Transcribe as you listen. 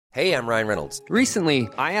Hey, I'm Ryan Reynolds. Recently,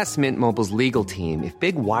 I asked Mint Mobile's legal team if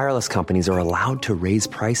big wireless companies are allowed to raise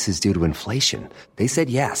prices due to inflation. They said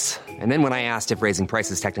yes. And then when I asked if raising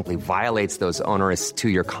prices technically violates those onerous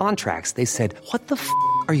two-year contracts, they said, "What the f***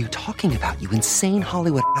 are you talking about, you insane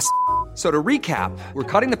Hollywood ass?" So to recap, we're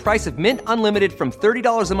cutting the price of Mint Unlimited from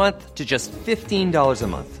 $30 a month to just $15 a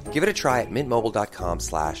month. Give it a try at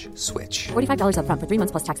mintmobile.com/switch. $45 up front for 3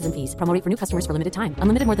 months plus taxes and fees. Promo rate for new customers for limited time.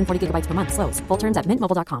 Unlimited more than 40 gigabytes per month. Slows full terms at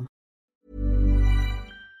mintmobile.com.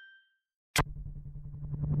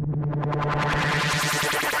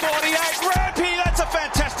 48, Rampy, that's a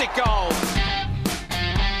fantastic goal.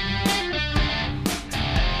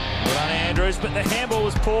 Well done, Andrews, but the handball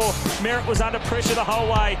was poor. Merritt was under pressure the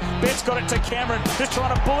whole way. Betts got it to Cameron, just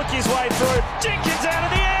trying to bullock his way through. Jenkins out of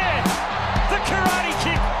the air. The karate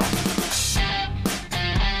kick.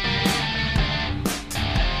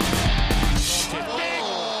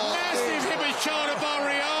 Massive hippie shoulder by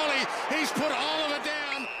Rioli. He's put Oliver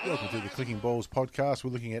down. Welcome to the Clicking Balls podcast.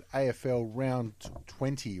 We're looking at AFL round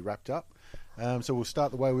 20 wrapped up. So we'll start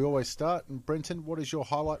the way we always start. And Brenton, what is your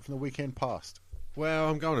highlight from the weekend past? Well,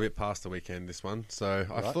 I'm going a bit past the weekend this one, so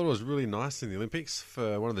I thought it was really nice in the Olympics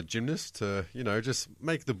for one of the gymnasts to, just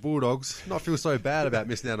make the Bulldogs not feel so bad about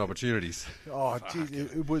missing out on opportunities. Oh, geez,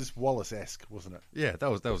 it was Wallace-esque, wasn't it? Yeah, that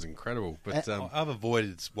was incredible. But I've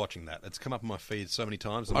avoided watching that. It's come up on my feed so many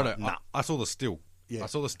times. I saw the still. Yeah. I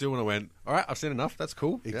saw the still and I went, all right, I've seen enough. That's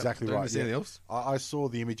cool. Exactly Don't right. miss anything else. I saw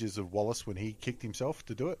the images of Wallace when he kicked himself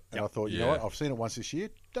to do it, and I thought, you know what, I've seen it once this year.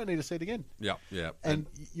 Don't need to see it again. Yeah. And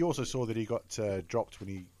you also saw that he got dropped when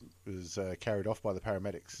he was carried off by the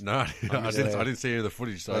paramedics. No, I didn't see any of the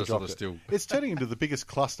footage, so I saw the still. It's turning into the biggest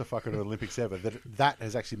clusterfuck at the Olympics ever. That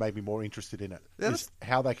has actually made me more interested in it. Yeah, is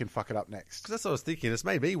how they can fuck it up next. Because that's what I was thinking. It's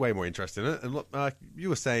made me way more interested in it. And look, you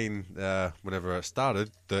were saying whenever it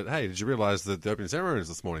started that, hey, did you realise that the opening ceremony was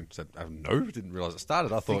this morning? I said, no, didn't realise it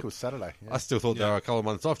started. I think it was Saturday. Yeah. I still thought they were a couple of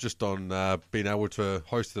months off just on being able to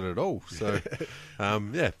host it at all. So,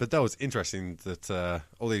 but that was interesting that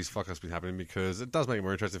all these fuck-ups been happening because it does make it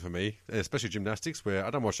more interesting for me, especially gymnastics, where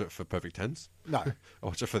I don't watch it for perfect tens. No. I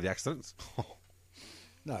watch it for the accidents.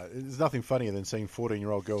 No, there's nothing funnier than seeing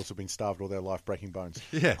 14-year-old girls who've been starved all their life breaking bones.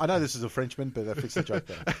 Yeah. I know this is a Frenchman, but that fits the joke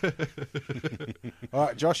better. All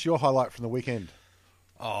right, Josh, your highlight from the weekend.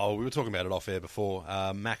 Oh, we were talking about it off air before.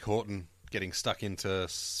 Mac Horton getting stuck into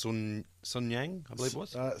Sun Yang, I believe it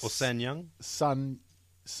was, or San Yang. Sun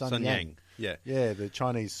Yang. Yeah, the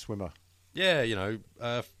Chinese swimmer. Yeah,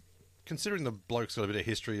 considering the bloke's got a bit of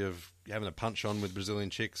history of having a punch on with Brazilian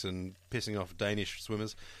chicks and pissing off Danish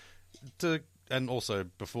swimmers, and also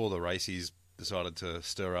before the race, he's decided to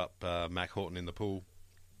stir up Mac Horton in the pool,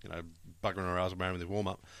 buggering around with his warm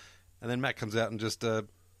up, and then Mac comes out and just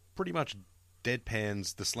pretty much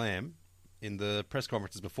deadpans the slam in the press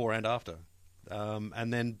conferences before and after,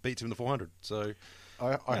 and then beats him in the 400. So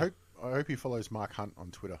I hope he follows Mark Hunt on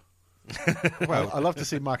Twitter. Well, I love to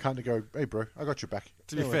see Mark Hunt go, hey bro, I got your back.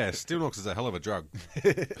 To be fair, Steel Knocks is a hell of a drug.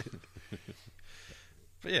 But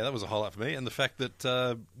yeah, that was a highlight for me, and the fact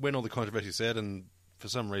that when all the controversy said, and for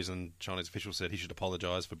some reason Chinese officials said he should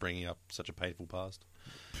apologise for bringing up such a painful past,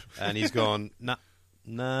 and he's gone, nah,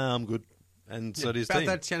 I'm good. And so does about team.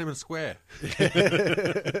 that Tiananmen Square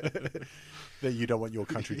that you don't want your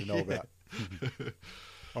country to know about.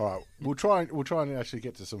 All right, we'll try and actually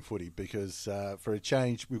get to some footy because for a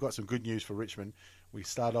change, we've got some good news for Richmond. We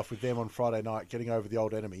started off with them on Friday night, getting over the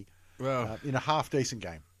old enemy in a half decent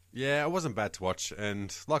game. Yeah, it wasn't bad to watch,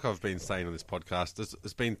 and like I've been saying on this podcast,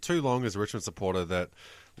 it's been too long as a Richmond supporter that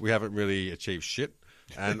we haven't really achieved shit.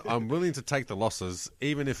 And I'm willing to take the losses,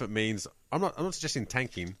 even if it means I'm not suggesting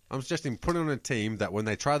tanking. I'm suggesting putting on a team that, when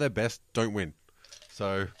they try their best, don't win.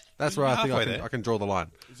 So that's where I think I can draw the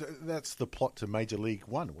line. So that's the plot to Major League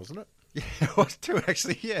One, wasn't it? Yeah, it was too,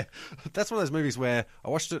 actually. Yeah, that's one of those movies where I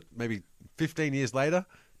watched it maybe 15 years later.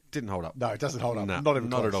 Didn't hold up. No, it doesn't hold up. No,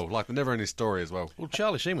 not at all. Like the never-ending story as well. Well,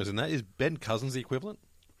 Charlie Sheen was in that. Is Ben Cousins the equivalent?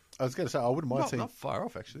 I was going to say, I wouldn't mind seeing not far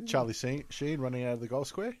off, actually. Charlie Sheen running out of the goal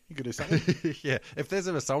square. You could do something. Yeah, if there's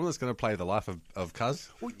ever someone that's going to play the life of Cuz,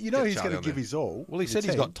 well, he's going to give his all. Well, he said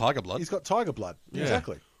he's got tiger blood. He's got tiger blood. Yeah.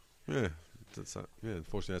 Exactly. Yeah,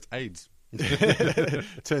 unfortunately, that's AIDS.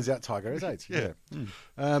 Turns out Tiger has AIDS. Yeah.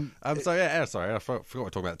 Sorry, I forgot we're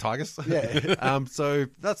talking about tigers. Yeah. So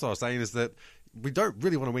that's what I was saying is that we don't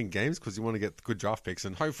really want to win games because you want to get good draft picks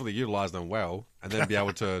and hopefully utilise them well and then be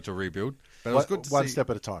able to rebuild. But it was good to one see, step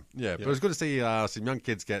at a time. Yeah, but it was good to see some young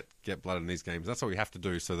kids get blood in these games. That's what we have to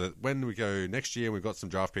do so that when we go next year and we've got some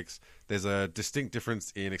draft picks, there's a distinct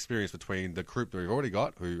difference in experience between the group that we've already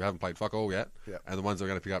got, who haven't played fuck all yet, and the ones that we're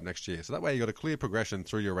going to pick up next year. So that way you've got a clear progression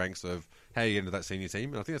through your ranks of how you get into that senior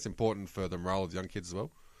team. And I think that's important for the morale of the young kids as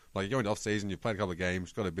well. Like, you go into off-season, you've played a couple of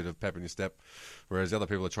games, got a bit of pep in your step, whereas the other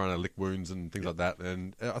people are trying to lick wounds and things like that.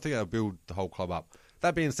 And I think that'll build the whole club up.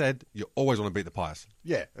 That being said, you always want to beat the Pies.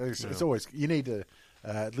 Yeah, it's always... You need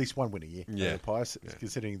at least one win a year. Yeah. The Pies,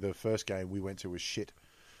 considering the first game we went to was shit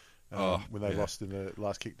when they lost in the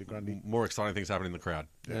last kick to Grundy. More exciting things happen in the crowd.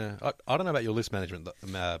 Yeah, I don't know about your list management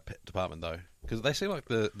department, though, because they seem like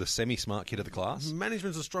the semi-smart kid of the class.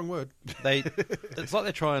 Management's a strong word. It's like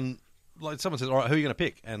they try and... Like someone says, all right, who are you going to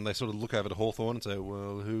pick? And they sort of look over to Hawthorn and say,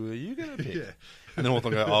 well, who are you going to pick? And then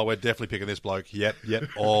Hawthorn go, oh, we're definitely picking this bloke. Yep.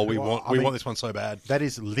 Oh, we want this one so bad. That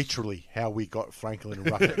is literally how we got Franklin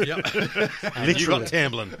and Ruffin. And you got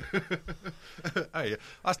Tamblin. Hey,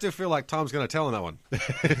 I still feel like Tom's going to tell on that one.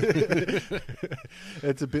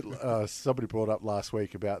 It's a bit... somebody brought up last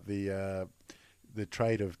week about the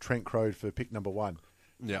trade of Trent Crode for pick number 1,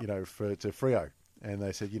 to Freo. And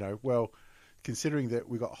they said, well... Considering that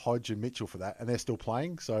we got Hodge and Mitchell for that, and they're still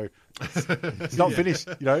playing, so it's not finished.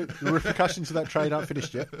 The repercussions of that trade aren't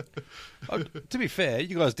finished yet. To be fair,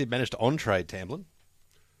 you guys did manage to on-trade Tamblin.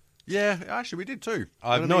 Yeah, actually, we did too.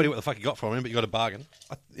 I have no idea what the fuck you got from him, but you got a bargain.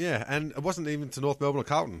 And it wasn't even to North Melbourne or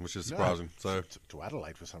Carlton, which is surprising. So to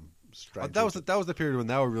Adelaide for some strange. That was the period when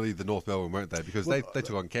they were really the North Melbourne, weren't they? Because they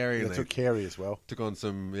took on Carey. They took Carey as well. Took on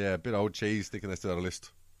some bit old cheese, thinking they still had a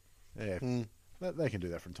list. Yeah. They can do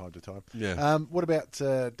that from time to time. Yeah. What about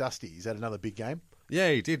Dusty? Is that another big game? Yeah,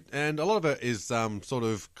 he did. And a lot of it is sort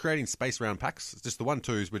of creating space around packs. It's just the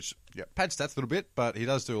 1-2s, which pad stats a little bit, but he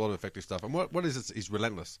does do a lot of effective stuff. And what is it? He's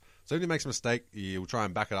relentless. So if he makes a mistake, he'll try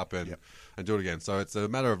and back it up and do it again. So it's a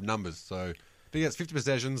matter of numbers. So if he gets 50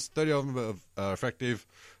 possessions, 30 of them are effective,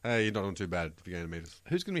 hey, you're not doing too bad if you're going to meters.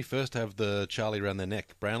 Who's going to be first to have the Charlie around their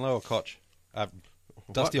neck? Brownlow or Koch?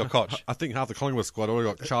 Dusty or Koch? I think half the Collingwood squad already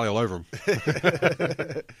got Charlie all over him.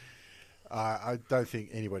 I don't think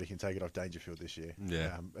anybody can take it off Dangerfield this year.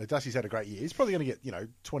 Yeah. Dusty's had a great year. He's probably going to get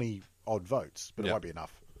 20-odd votes, but it won't be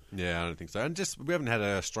enough. Yeah, I don't think so. And we haven't had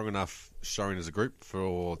a strong enough showing as a group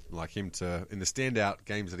for him to, in the standout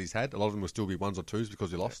games that he's had, a lot of them will still be 1s or 2s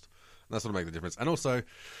because he lost. And that's what will make the difference. And also,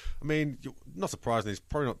 I mean, not surprisingly, he's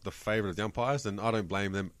probably not the favourite of the umpires, and I don't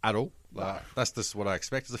blame them at all. That's just what I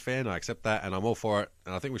expect as a fan. I accept that, and I'm all for it.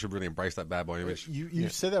 And I think we should really embrace that bad boy image.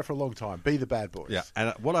 You've said that for a long time. Be the bad boys. Yeah,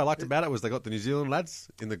 and what I liked about it was they got the New Zealand lads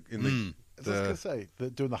in the. I was going to say,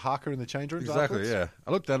 doing the haka in the change rooms. Exactly. Afterwards. Yeah,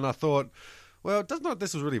 I looked at it and I thought, well,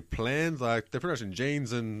 this was really planned. Like they're pretty much in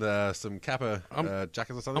jeans and some Kappa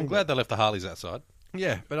jackets or something. I'm glad they left the Harleys outside.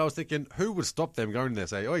 Yeah, but I was thinking, who would stop them going there and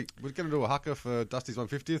say, oi, we're going to do a haka for Dusty's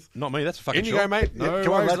 150th? Not me, that's fucking In you sure. go, mate. No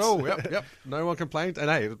Come on, worries at lads. all. Yep. No one complained. And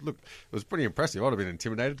hey, look, it was pretty impressive. I'd have been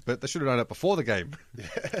intimidated, but they should have done it before the game.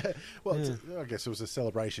 Well, I guess it was a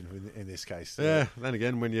celebration in this case. Yeah, then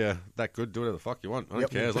again, when you're that good, do whatever the fuck you want. I don't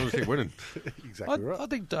care, as long as you keep winning. Exactly right. I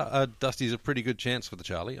think Dusty's a pretty good chance for the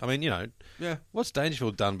Charlie. I mean, what's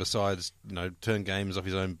Dangerfield done besides, turn games off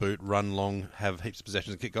his own boot, run long, have heaps of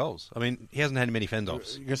possessions and kick goals? I mean, he hasn't had many fend-offs.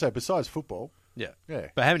 You're going to say, besides football. Yeah. Yeah.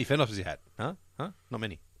 But how many fend-offs has he had? Huh? Not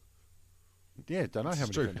many. Yeah, don't know how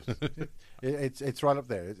many fend-offs. It's right up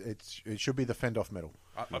there. It should be the fend-off medal.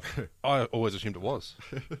 I always assumed it was.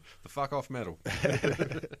 The fuck off medal.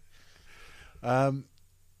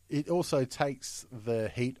 It also takes the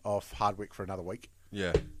heat off Hardwick for another week.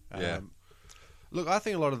 Yeah. Look, I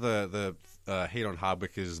think a lot of the heat on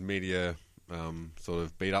Hardwick is media sort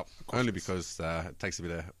of beat up, only because it takes a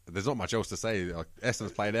bit of... There's not much else to say. Like,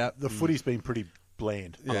 Essendon's played out. The footy's been pretty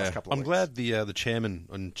bland the last couple of I'm weeks. glad the chairman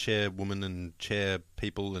and chairwoman and chair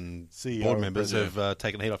people and CEO board members and have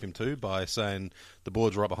taken the heat off him too by saying the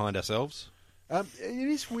board's right behind ourselves. It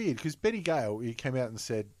is weird because Benny Gale, he came out and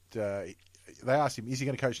said... they asked him, is he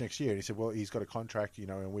going to coach next year? And he said, well, he's got a contract,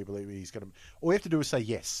 and we believe he's going to... All we have to do is say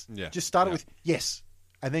yes. Yeah. Just start it with yes.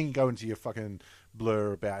 And then go into your fucking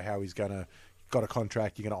blur about how he's got a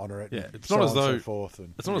contract, you're going to honour it. Yeah, and it's so not on as and though so forth.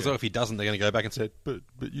 And, it's not as though if he doesn't, they're going to go back and say, but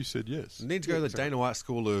you said yes. You need to go to the Dana White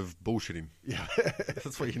school of bullshitting. Yeah.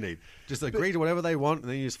 That's what you need. Just agree to whatever they want,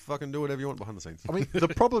 and then you just fucking do whatever you want behind the scenes. I mean, the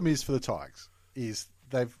problem is for the Tigers is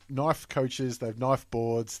they've knifed coaches, they've knifed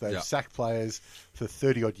boards, they've sacked players for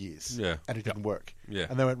 30-odd years. Yeah. And it didn't work. Yeah.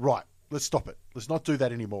 And they went, right, let's stop it. Let's not do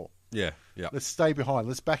that anymore. Yeah. Let's stay behind.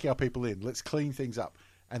 Let's back our people in. Let's clean things up.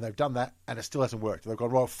 And they've done that, and it still hasn't worked. They've gone,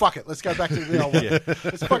 well, fuck it, let's go back to the old one.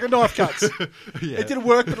 It's fucking knife cuts. It didn't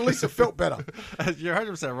work, but at least it felt better. You're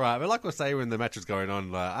 100% right. But like I was saying when the match was going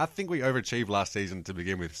on, I think we overachieved last season to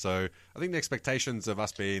begin with. So I think the expectations of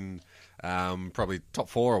us being probably top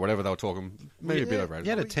 4 or whatever they were talking, maybe a bit overrated.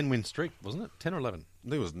 You had a 10-win streak, wasn't it? 10 or 11? I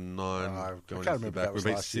think it was 9. I can't remember if that was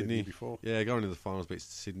we beat last year or the Sydney. year before. Yeah, going into the finals, beat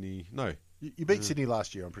Sydney. No. You beat Sydney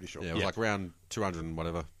last year, I'm pretty sure. Yeah, it was like round 200 and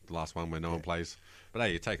whatever, the last one where no one plays. But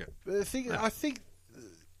hey, you take it. The thing, I think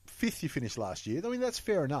 5th you finished last year. I mean, that's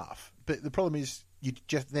fair enough. But the problem is you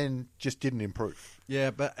just didn't improve. Yeah,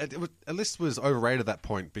 but at least was overrated at that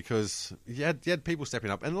point because you had people stepping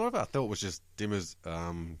up. And a lot of it I thought was just Dimmer's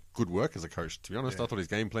good work as a coach, to be honest. I thought his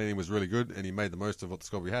game planning was really good and he made the most of what the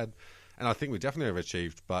squad we had. And I think we definitely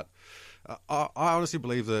overachieved. But I honestly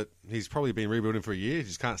believe that he's probably been rebuilding for a year. He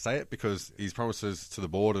just can't say it because his promises to the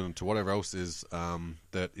board and to whatever else is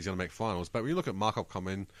that he's going to make finals. But when you look at Markov come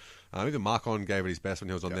in, even Markon gave it his best when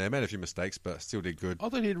he was on there. Made a few mistakes, but still did good. I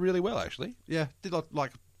thought he did really well, actually. Yeah, did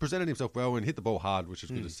like presented himself well and hit the ball hard, which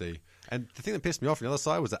is good to see. And the thing that pissed me off on the other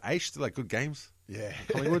side was that Aish still had good games. Yeah.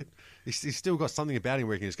 Collingwood, he's still got something about him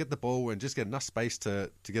where he can just get the ball and just get enough space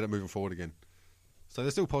to get it moving forward again. So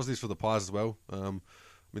there's still positives for the Pies as well. I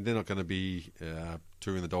mean, they're not going to be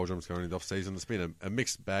touring the doldrums going into the off-season. It's been a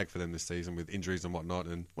mixed bag for them this season with injuries and whatnot.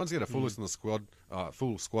 And once you get a full list on the squad,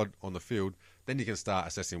 full squad on the field, then you can start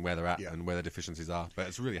assessing where they're at and where their deficiencies are. But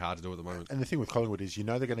it's really hard to do at the moment. And the thing with Collingwood is, they're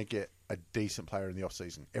going to get a decent player in the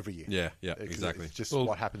off-season every year. Yeah, exactly. It's just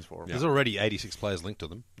what happens for them. There's already 86 players linked to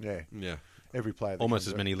them. Yeah. Every player. Almost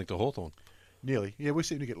as many linked to Hawthorn. Nearly. Yeah, we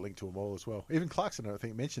seem to get linked to them all as well. Even Clarkson, I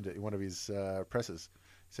think, mentioned it in one of his presses.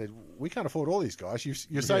 He said, we can't afford all these guys.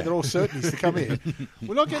 You're saying they're all certainties to come in.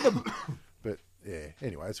 We're not getting them. But, yeah,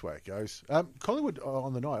 anyway, that's the way it goes. Collingwood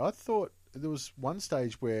on the night, I thought there was one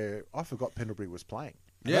stage where I forgot Pendlebury was playing.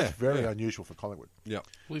 And that's very unusual for Collingwood. Yeah.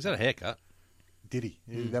 Well, he's had a haircut. Did he?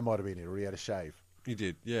 That might have been it, or he had a shave. He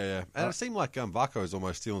did, yeah. And it seemed like Varco was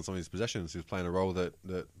almost stealing some of his possessions. He was playing a role that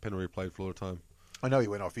Pendlebury played for a lot of time. I know he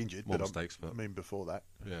went off injured, More but mistakes, but I mean before that.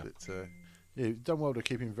 Yeah. But, he's done well to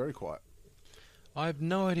keep him very quiet. I have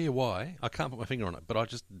no idea why. I can't put my finger on it, but I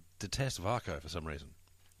just detest Varco for some reason.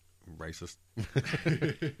 Racist.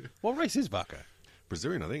 What race is Varco?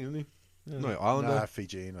 Brazilian, I think, isn't he? Yeah. No, Islander. Nah,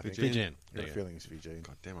 Fijian, I think. Fijian. I have a feeling he's Fijian.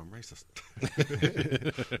 God damn, I'm racist.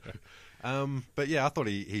 But yeah, I thought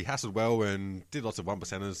he hassled well and did lots of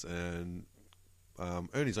 1%ers and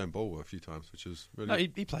earned his own ball a few times, which was really... No,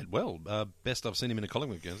 he played well. Best I've seen him in a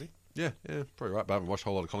Collingwood, Guernsey. Yeah, probably right. But I haven't watched a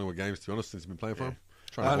whole lot of Collingwood games, to be honest, since he's been playing for him.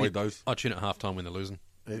 Trying to avoid those. I tune at half-time when they're losing.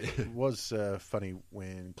 It was funny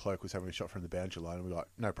when Cloak was having a shot from the boundary line, and we were like,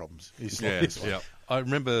 no problems. He's this one. Yeah. I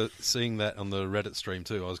remember seeing that on the Reddit stream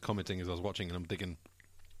too. I was commenting as I was watching, and I'm thinking,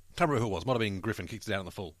 can't remember who it was. Might have been Griffin. Kicks it out in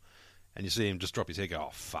the full, and you see him just drop his head, go,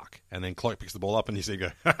 "Oh fuck!" And then Cloak picks the ball up, and you see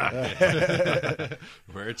him go,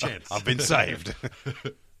 "We're a chance. I've been saved."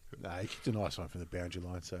 No, he kicked a nice one from the boundary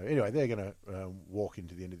line. So anyway, they're going to walk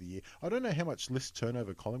into the end of the year. I don't know how much list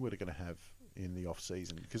turnover Collingwood are going to have in the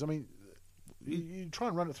off-season, because I mean, you try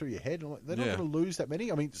and run it through your head, and they're not going to lose that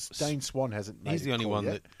many. I mean, Dane Swan hasn't made He's the only one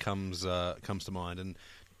yet. that comes to mind. And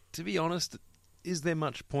to be honest, is there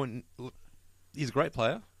much point? He's a great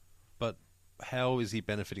player, but how is he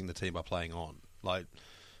benefiting the team by playing on? Like,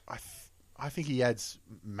 I think he adds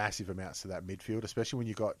massive amounts to that midfield, especially when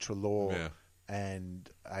you got Treloar and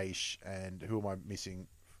Aish, and who am I missing?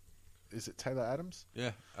 Is it Taylor Adams?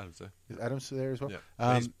 Yeah, Adams there. Is Adams there as well? Yeah,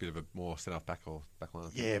 so he's a bit of a more set-off back or back line.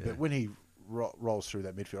 Yeah, but when he rolls through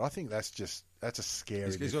that midfield, I think that's a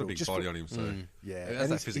scary. He's got a big body on him, so yeah,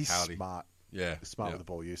 and that physicality. He's smart. Yeah, smart with the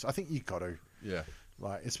ball use. I think you got to. Yeah,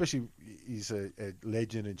 like especially he's a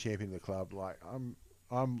legend and champion of the club. Like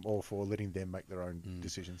I'm all for letting them make their own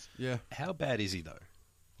decisions. Yeah. How bad is he though?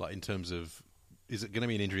 Like in terms of, is it going to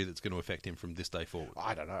be an injury that's going to affect him from this day forward?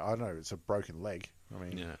 I don't know. It's a broken leg. I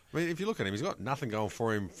mean, if you look at him, he's got nothing going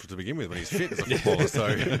for him to begin with when he's fit as a footballer.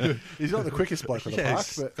 So he's not the quickest bloke on the park.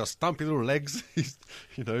 But got stumpy little legs. He's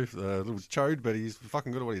a little chode, but he's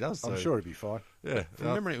fucking good at what he does. So. I'm sure he'd be fine. Yeah,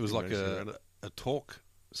 from memory, it was like a torque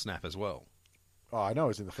snap as well. Oh, I know it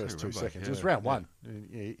was in the first 2 seconds. It was round one.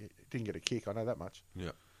 Yeah, he didn't get a kick. I know that much.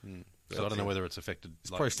 Yeah. So I don't know whether it's affected. It's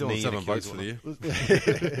probably still on 7 votes for the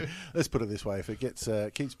year. Let's put it this way: if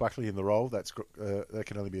it keeps Buckley in the role, that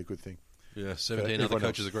can only be a good thing. Yeah, 17 other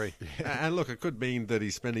coaches agree. And look, it could mean that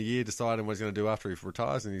he spent a year deciding what he's going to do after he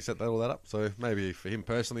retires, and he set all that up. So maybe for him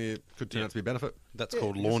personally, it could turn out to be a benefit. That's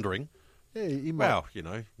called laundering. Yeah, he might. Well,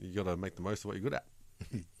 you got to make the most of what you're good at.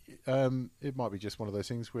 it might be just one of those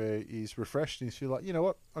things where he's refreshed and he's feel like, you know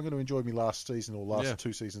what, I'm going to enjoy my last season or last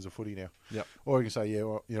 2 seasons of footy now. Yep. Or you can say, yeah,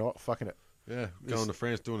 well, you know what, fucking it. Yeah, going to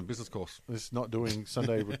France doing a business course. It's not doing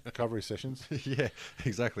Sunday recovery sessions. Yeah,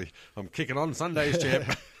 exactly. I'm kicking on Sundays,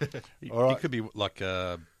 champ. All right. He could be like,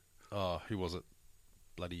 who was it?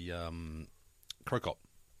 Bloody Crocop.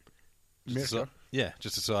 America.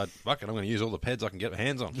 Just decide, fuck it, I'm going to use all the pads I can get my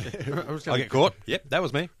hands on. I was I get caught. Yep, that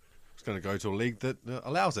was me. going to go to a league that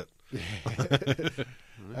allows it.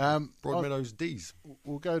 Broadmeadows D's.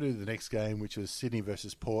 We'll go to the next game, which was Sydney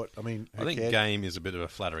versus Port. I mean, I think game is a bit of a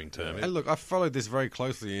flattering term. And look, I followed this very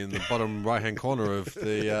closely in the bottom right-hand corner of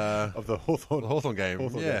the Hawthorn game.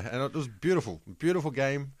 Hawthorn yeah, game. and it was beautiful. Beautiful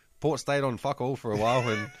game. Port stayed on fuck all for a while,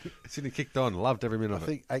 and Sydney kicked on. Loved every minute I of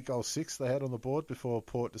it. think 8-6 they had on the board before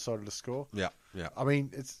Port decided to score. Yeah, yeah. I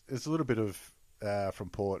mean, it's a little bit of from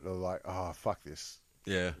Port, they're like, oh, fuck this.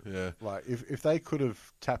 Yeah, yeah. Like, if they could have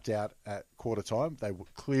tapped out at quarter time,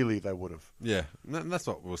 clearly they would have. Yeah, and that's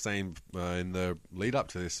what we were saying in the lead up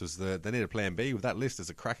to this, was that they need a plan B. With that list, it's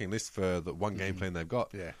a cracking list for the one game plan they've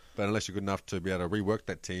got. Yeah. But unless you're good enough to be able to rework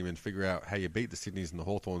that team and figure out how you beat the Sydneys and the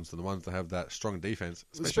Hawthorns, to the ones that have that strong defence,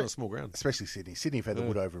 especially on a small ground. Especially Sydney. Sydney have had the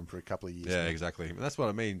wood over them for a couple of years. Yeah, exactly. And that's what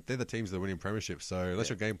I mean. They're the teams that are winning premierships, so unless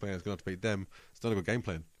your game plan is going to beat them, it's not a good game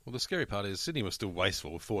plan. Well, the scary part is Sydney was still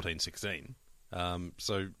wasteful with 14-16.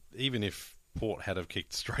 So even if Port had have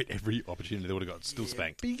kicked straight every opportunity, they would have got still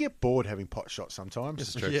spanked. But you get bored having pot shots sometimes. This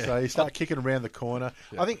is true. So you start kicking around the corner.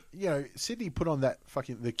 Yeah. I think, Sydney put on that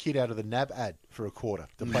the kid out of the NAB ad for a quarter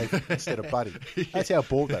to play instead of Buddy. That's how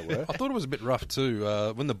bored they were. I thought it was a bit rough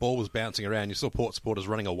too. When the ball was bouncing around, you saw Port supporters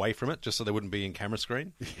running away from it just so they wouldn't be in camera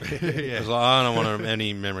screen. It was like, I don't want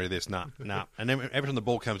any memory of this. Nah. And then every time the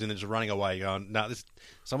ball comes in, they're just running away going,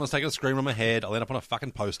 someone's taking a screen on my head. I'll end up on a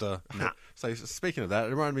fucking poster. Nah. So speaking of that, it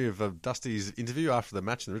reminded me of Dusty's interview after the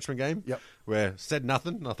match in the Richmond game, where said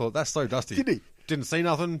nothing. And I thought, that's so Dusty. Did he? Didn't see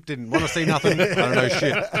nothing, didn't want to see nothing. I don't know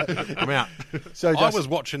shit. I'm out. So I was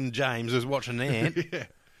watching James, was watching Ant. Yeah.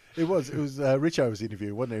 It was Richo's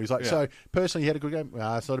interview, wasn't it? He was like, so personally, you had a good game?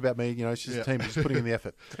 It's not about me. It's just a team just putting in the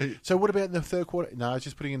effort. So what about in the third quarter? No, it's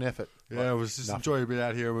just putting in effort. Yeah, I was just enjoying a bit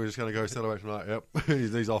out here, and we're just going to go celebrate tonight. Yep,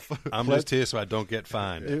 he's off. I'm just here so I don't get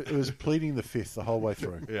fined. It was pleading the fifth the whole way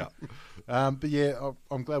through. Yeah. But yeah,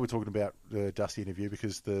 I'm glad we're talking about the Dusty interview,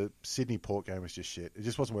 because the Sydney Port game was just shit. It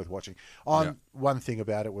just wasn't worth watching. One thing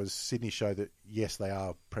about it was Sydney showed that, yes, they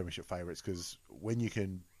are premiership favourites, because when you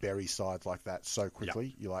can bury sides like that so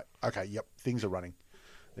quickly, you're like, okay, things are running.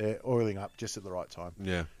 They're oiling up just at the right time.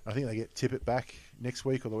 Yeah. I think they get Tippett back next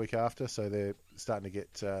week or the week after, so they're starting to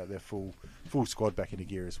get their full squad back into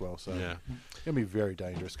gear as well. So it's going to be very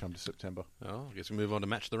dangerous come to September. Oh, I guess we move on to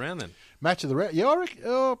Match of the Round then. Match of the Round? Yeah, I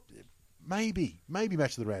reckon, maybe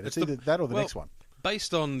Match of the Round. It's either that or the next one.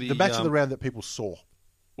 Based on the Match of the Round that people saw.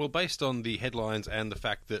 Well, based on the headlines and the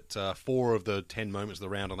fact that 4 of the 10 moments of the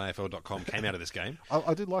round on AFL.com came out of this game.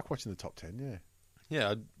 I did like watching the top 10, yeah.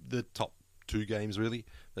 Yeah, the top 2 games, really.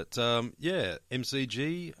 But,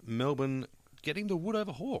 MCG, Melbourne getting the wood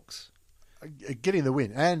over Hawks. Getting the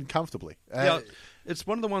win, and comfortably. It's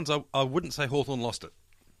one of the ones I wouldn't say Hawthorn lost it.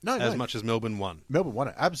 No. Much as Melbourne won. Melbourne won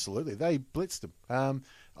it, absolutely. They blitzed them.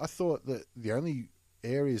 I thought that the only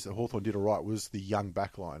areas that Hawthorn did all right was the young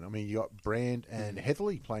backline. I mean, you got Brand and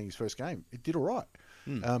Heatherley playing his first game. It did all right.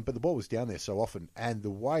 But the ball was down there so often, and the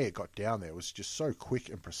way it got down there was just so quick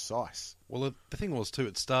and precise. Well, the thing was, too,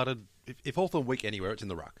 it started... If Hawthorn weak anywhere, it's in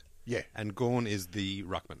the ruck. Yeah. And Gawn is the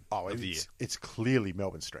ruckman of the year. It's clearly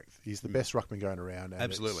Melbourne's strength. He's the best ruckman going around. And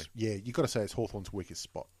absolutely. You've got to say it's Hawthorn's weakest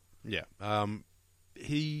spot. Yeah.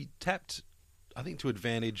 He tapped, I think, to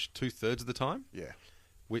advantage 2/3 of the time. Yeah.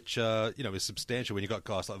 Which, is substantial when you've got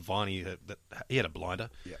guys like Viney, that he had a blinder,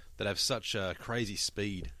 that have such crazy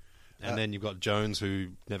speed. And then you've got Jones, who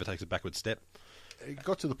never takes a backward step. It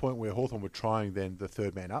got to the point where Hawthorn were trying then the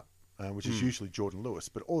third man up, which is usually Jordan Lewis.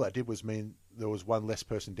 But all that did was mean there was one less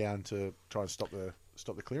person down to try and stop the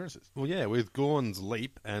clearances. Well, yeah, with Gawn's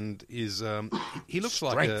leap and his... he looks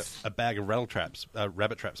like a bag of rabbit traps,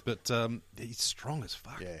 but he's strong as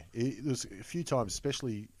fuck. Yeah, there was a few times,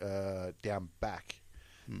 especially down back,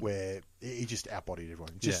 where he just outbodied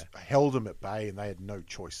everyone. Just held them at bay, and they had no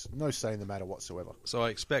choice. No say in the matter whatsoever. So I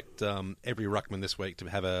expect every ruckman this week to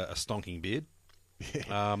have a stonking beard.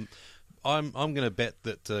 Yeah. I'm going to bet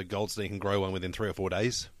that Goldstein can grow one within 3 or 4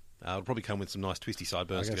 days. It'll probably come with some nice twisty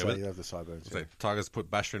sideburns to go with it. You have the sideburns. So Tigers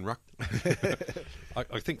put Basher in ruck.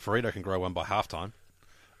 I think Ferrito can grow one by halftime.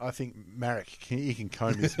 I think Marek, he can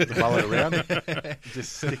comb the mullet around.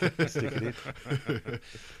 Just stick it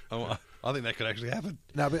in. I think that could actually happen.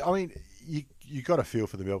 No, but I mean, you got to feel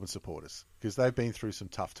for the Melbourne supporters because they've been through some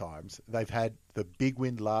tough times. They've had the big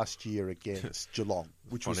win last year against Geelong,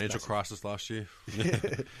 which was financial massive. crisis last year.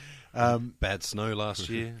 Bad snow last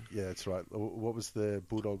year. Yeah, that's right. What was the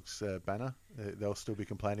Bulldogs banner? They'll still be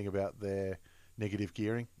complaining about their negative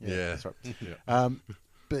gearing. Yeah. That's right. Yeah.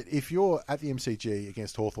 But if you're at the MCG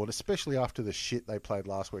against Hawthorn, especially after the shit they played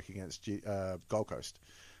last week against Gold Coast,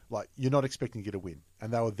 like you're not expecting to get a win,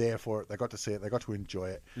 and they were there for it. They got to see it. They got to enjoy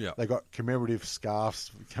it. Yeah. They got commemorative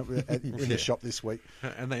scarves in the shop this week.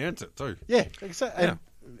 And they earned it too. Yeah, exactly. And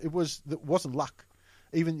it wasn't luck.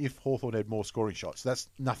 Even if Hawthorn had more scoring shots, that's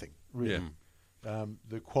nothing really. Yeah.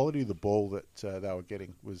 The quality of the ball that they were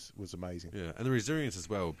getting was amazing. Yeah, and the resilience as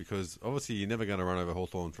well, because obviously you're never going to run over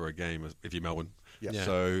Hawthorn for a game if you're Melbourne. Yep. Yeah.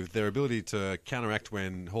 So their ability to counteract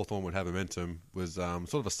when Hawthorn would have momentum was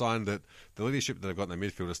sort of a sign that the leadership that they've got in their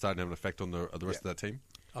midfield is starting to have an effect on the rest of that team.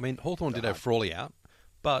 I mean, Hawthorn did have Frawley out,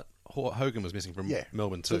 but Hogan was missing from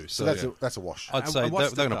Melbourne too. So that's a wash. I'd say And they're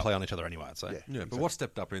what's going to stepped play up? on each other anyway, I'd say. Yeah, but what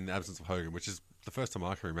stepped up in the absence of Hogan, which is the first time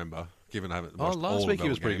I can remember, given I haven't watched last all week of he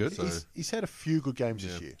was Melbourne pretty games, good. so- He's had a few good games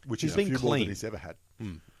this year, which He's is been a few more than clean. he's ever had.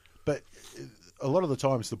 But a lot of the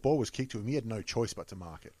times the ball was kicked to him. He had no choice but to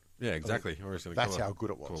mark it. Yeah, exactly. Or he's gonna That's call how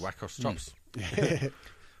good it was. Call a whack across the chops.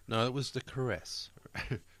 No, it was the caress.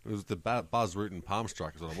 It was the Buzz Rutten palm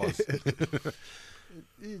strike is what it was.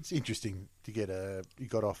 It's interesting to get he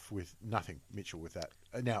got off with nothing, Mitchell, with that.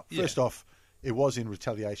 Now, first off, it was in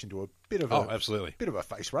retaliation to a bit of absolutely. bit of a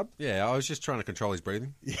face rub. Yeah, I was just trying to control his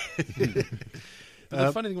breathing.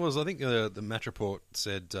 The funny thing was, I think the match report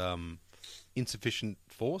said insufficient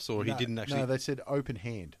force, or he didn't actually. No, they said open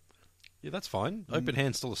hand. Yeah, that's fine. Open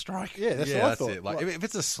hand's still a strike. Yeah, that's what I That's thought. it. Like, if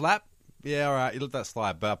it's a slap, yeah, all right, you let that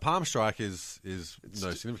slide. But a palm strike is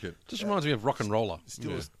no significant. Just reminds me of rock and roller.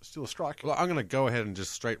 Still a strike. Well, I'm going to go ahead and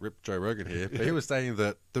just straight rip Joe Rogan here. But he was saying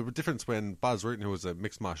that the difference when Buzz Rutten, who was a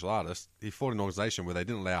mixed martial artist, he fought in an organisation where they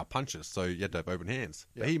didn't allow punches, so you had to have open hands.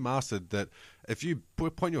 But he mastered that if you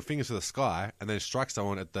point your fingers to the sky and then strike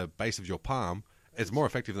someone at the base of your palm, it's more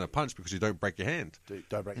effective than a punch because you don't break your hand.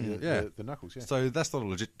 Don't break the knuckles. Yeah. So that's not a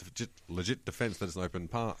legit defence that it's an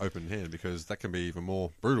open hand, because that can be even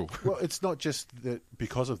more brutal. Well, it's not just that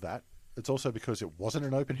because of that. It's also because it wasn't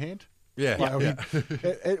an open hand. Yeah, Like, I mean,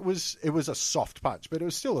 yeah. it was a soft punch, but it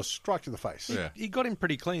was still a strike to the face. Yeah. He got him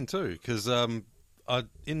pretty clean too, because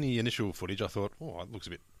in the initial footage I thought, oh, it looks a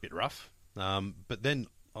bit rough. But then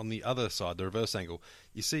on the other side, the reverse angle,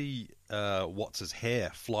 you see Watts'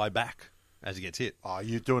 hair fly back as he gets hit. Oh,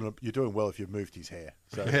 you're doing well if you've moved his hair.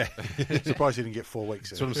 So surprised he didn't get 4 weeks.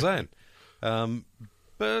 That's what I'm saying.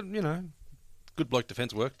 But, good bloke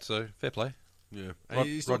defence worked, so fair play. Yeah.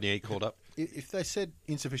 Rodney E called up. If they said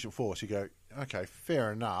insufficient force, you go, okay,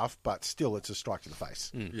 fair enough, but still it's a strike to the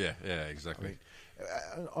face. Yeah, exactly.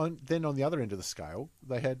 Then on the other end of the scale,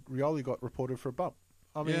 they had Rioli got reported for a bump.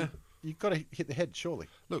 I mean, you've got to hit the head, surely.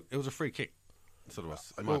 Look, it was a free kick. Sort of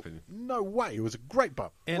was, in my opinion. No way. It was a great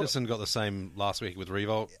bump. Anderson got the same last week with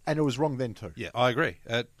Revolt. And it was wrong then too. Yeah, I agree.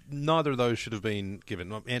 Neither of those should have been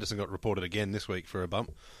given. Anderson got reported again this week for a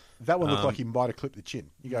bump. That one looked like he might have clipped the chin.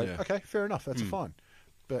 You go, Yeah. okay, fair enough, that's fine.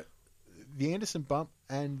 But the Anderson bump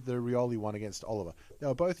and the Rioli one against Oliver, they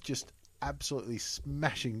were both just absolutely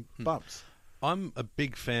smashing bumps. I'm a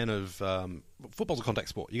big fan of football's a contact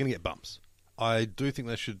sport. You're going to get bumps. I do think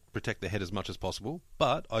they should protect their head as much as possible,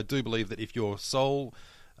 but I do believe that if your sole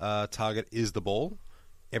target is the ball,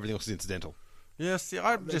 everything else is incidental. Yeah, see,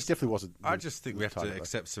 It definitely wasn't. I just think we have to target, though.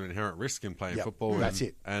 accept some inherent risk in playing Yep, football. that's and,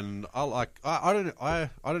 it. And I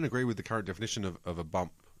don't agree with the current definition of a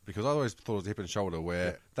bump, because I always thought it was hip and shoulder,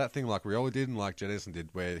 where that thing like Rioli did and like Jed Anderson did,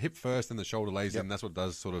 where hip first and the shoulder lays in. That's what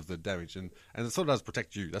does sort of the damage, and it sort of does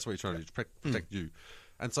protect you. That's what you're trying to do, protect you.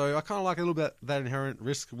 And so I kind of like a little bit that inherent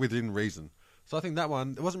risk within reason. So I think that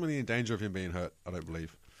one, it wasn't really in danger of him being hurt, I don't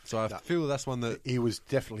believe. So I feel that's one that He was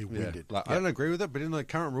definitely winded. I don't agree with it, but in the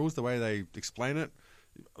current rules, the way they explain it,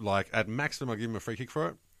 like at maximum, I give him a free kick for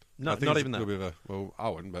it. No, I think not it's even a that. little bit of a, well, I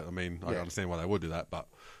wouldn't, but I mean, I understand why they would do that, but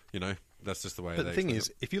that's just the way. But they the thing explain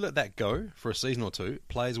is, if you let that go for a season or two,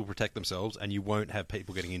 players will protect themselves and you won't have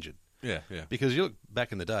people getting injured. it. yeah. Because you look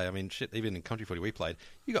back in the day, I mean, shit, even in country footy we played,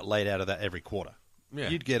 you got laid out of that every quarter. Yeah.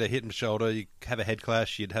 You'd get a hit in the shoulder, you'd have a head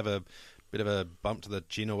clash, you'd have a bit of a bump to the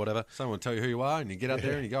chin or whatever. Someone will tell you who you are, and you get out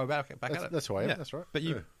there and you go back at it. That's who I am. That's right. But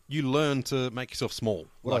you learn to make yourself small.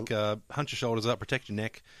 Well, hunch your shoulders up, protect your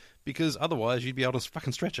neck, because otherwise you'd be able to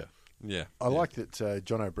fucking stretch her. Yeah. I like that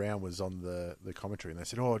John O'Brien was on the commentary, and they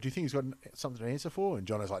said, "Oh, do you think he's got something to answer for?" And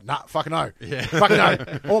Jono's like, "Nah, fucking no, fucking no,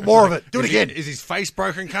 I want more of it. Do it again." Is his face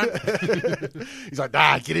broken, cunt? He's like,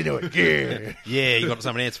 "Nah, get into it." Yeah, Yeah, he got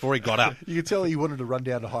something to answer for. He got up. you could tell he wanted to run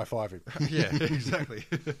down to high five him. Yeah, exactly.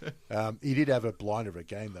 He did have a blinder of a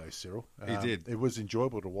game though, Cyril. He did. It was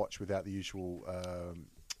enjoyable to watch without the usual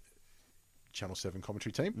Channel 7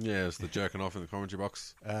 commentary team. Yeah, it's the jerking off in the commentary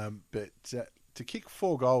box. But to kick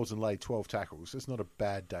 4 goals and lay 12 tackles, it's not a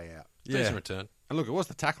bad day out. Decent return. And look, it was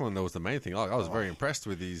the tackling that was the main thing. I was very impressed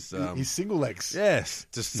with his... His single legs. Yes,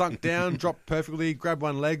 just sunk down, dropped perfectly, grabbed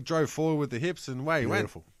one leg, drove forward with the hips, and away he went.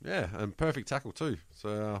 Beautiful. Yeah, and perfect tackle too.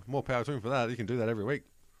 So more power to him for that. He can do that every week.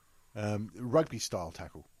 Rugby style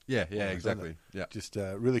tackle. Yeah, exactly. Yeah, Just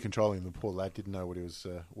really controlling him. The poor lad didn't know what he was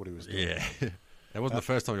doing. yeah. It wasn't the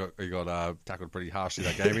first time he got tackled pretty harshly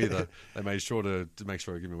that game either. They made sure to make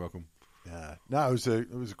sure he gave him a welcome. No,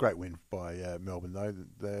 it was a great win by Melbourne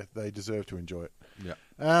though. They deserve to enjoy it.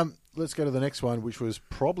 Yeah. Let's go to the next one, which was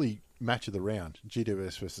probably match of the round: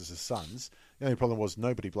 GWS versus the Suns. The only problem was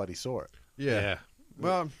nobody bloody saw it. Yeah.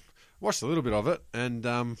 Well, watched a little bit of it, and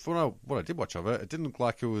for what I did watch of it, it didn't look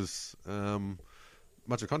like it was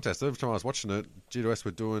much of a contest. Every time I was watching it, GWS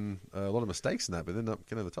were doing a lot of mistakes in that, but ended up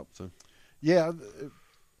getting to the top. So. Yeah,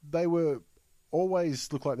 they were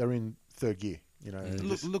always looked like they were in third gear. You know,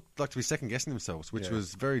 Looked like to be second guessing themselves, which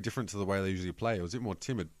was very different to the way they usually play. It was a bit more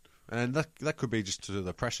timid, and that could be just to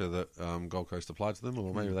the pressure that Gold Coast applied to them,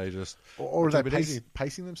 or maybe they just or are took they it easy.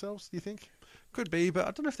 pacing themselves? Do you think? Could be, but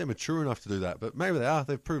I don't know if they're mature enough to do that. But maybe they are.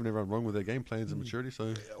 They've proven everyone wrong with their game plans and maturity.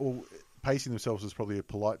 So, Or pacing themselves is probably a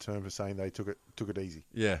polite term for saying they took it easy.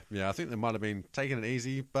 yeah. I think they might have been taking it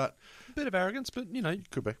easy, but A bit of arrogance, but,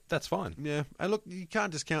 Could be. that's fine. yeah. And look, you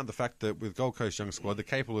can't discount the fact that with Gold Coast young squad, they're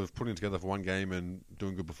capable of putting together for one game and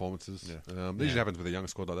doing good performances. Yeah. That usually happens with a young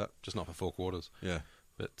squad like that. Just not for 4 quarters. Yeah.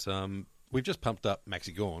 But we've just pumped up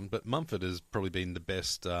Maxi Gawn, but Mumford has probably been the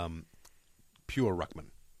best pure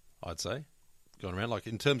ruckman, I'd say, going around. Like,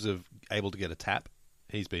 in terms of able to get a tap,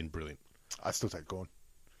 he's been brilliant. I still take Gawn.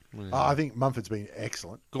 I think Mumford's been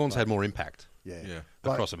excellent. Gawn's had more impact Yeah.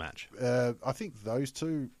 across a match. I think those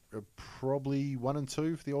two are probably 1 and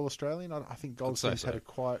 2 for the All Australian. I think Goldsmith's had a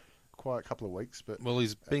quiet couple of weeks, but Well,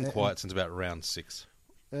 he's been quiet since about round 6.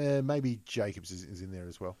 maybe Jacobs is in there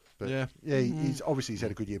as well. But Yeah. he's obviously he's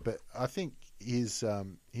had a good year. But I think his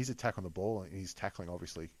attack on the ball and his tackling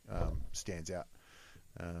obviously stands out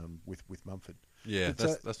with Mumford. Yeah,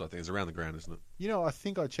 But, that's what I think. It's around the ground, isn't it? You know, I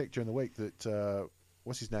think I checked during the week that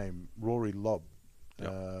what's his name, Rory Lobb,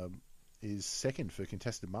 is second for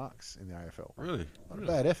contested marks in the AFL. Really? Not a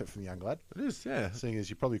bad effort from the young lad. It is, yeah. Seeing as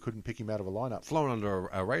you probably couldn't pick him out of a lineup. Flowing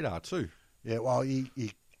under our radar too. Yeah, well, he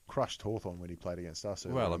crushed Hawthorn when he played against us.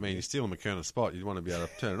 Well, I mean, you're stealing McKernan's spot. You'd want to be able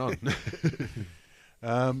to turn it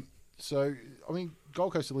on. So, I mean,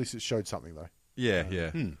 Gold Coast at least it showed something though. Yeah.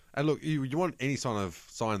 And look, you want any sign that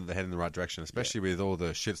they're heading in the right direction, especially with all the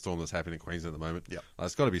shitstorm that's happening in Queensland at the moment. Yep.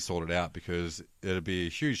 It's got to be sorted out because it'd be a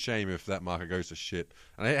huge shame if that market goes to shit.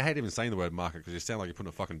 And I hate even saying the word market because you sound like you're putting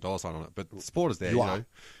a fucking dollar sign on it. But the supporters there, You are. know.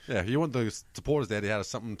 Yeah, you want the supporters there to have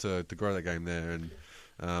something to grow that game there. And,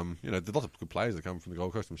 there's lots of good players that come from the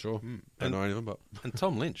Gold Coast, I'm sure. Don't know any of them, but... And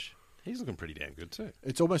Tom Lynch, he's looking pretty damn good too.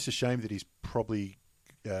 It's almost a shame that he's probably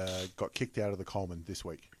got kicked out of the Coleman this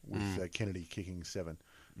week with Kennedy kicking 7.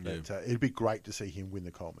 But it'd be great to see him win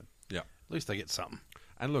the Coleman. Yeah. At least they get something.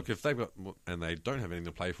 And look, if they've got and they don't have anything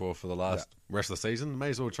to play for the rest of the season, may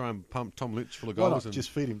as well try and pump Tom Lynch full of Why goals. not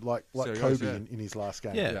just feed him like see how it Kobe goes, in his last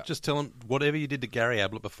game? Yeah, just tell him whatever you did to Gary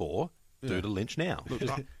Ablett before, do to Lynch now.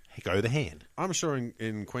 Just go the hand. I'm sure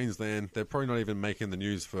in Queensland they're probably not even making the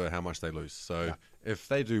news for how much they lose. So if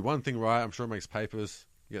they do one thing right, I'm sure it makes papers.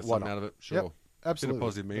 You get Why something not? out of it. Sure, Yep, absolutely. Bit of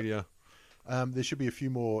positive media. There should be a few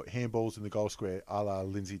more handballs in the goal square, a la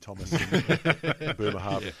Lindsay Thomas and Burma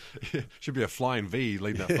Harbour. Should be a flying V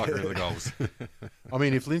leading that fucker into the goals. I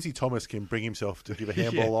mean, if Lindsay Thomas can bring himself to give a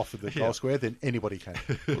handball off of the goal square, then anybody can.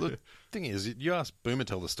 Well, the thing is, you ask Boomer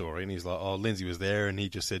tell the story, and he's like, "Oh, Lindsay was there, and he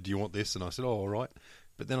just said, do you want this?" And I said, "Oh, all right."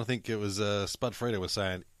 But then I think it was Spud Freda was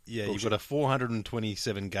saying, "Yeah, you've got a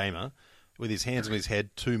 427 gamer with his hands on his head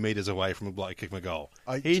 2 metres away from a bloke kicking a goal."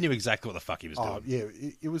 He knew exactly what the fuck he was doing. Yeah,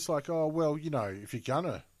 it was like, oh, well, if you're going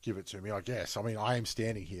to give it to me, I guess. I mean, I am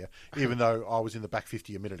standing here, even though I was in the back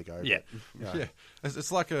 50 a minute ago. Yeah. But, Yeah,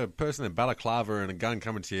 it's like a person in balaclava and a gun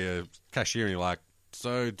coming to your cashier, and you're like,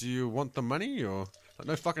 "So, do you want the money or?" Like,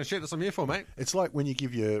 no fucking shit. That's what I'm here for, mate. It's like when you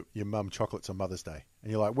give your mum chocolates on Mother's Day,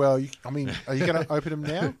 and you're like, well, are you going to open them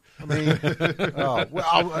now? I mean, if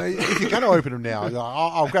you're going to open them now,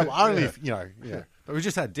 I'll grab only if, yeah. But we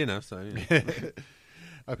just had dinner, so.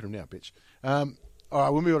 Open them now, bitch. All right,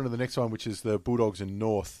 we'll move on to the next one, which is the Bulldogs and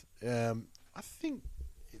North. I think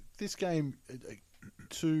this game,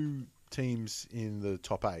 two teams in the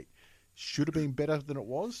top 8, should have been better than it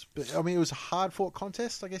was. But I mean, it was a hard-fought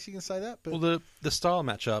contest. I guess you can say that. But Well, the style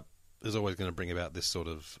matchup is always going to bring about this sort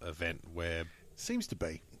of event where seems to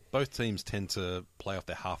be. both teams tend to play off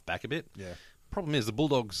their half back a bit. Yeah. Problem is the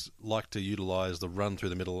Bulldogs like to utilise the run through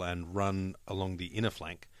the middle and run along the inner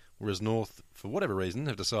flank, whereas North, for whatever reason,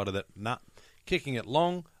 have decided that, kicking it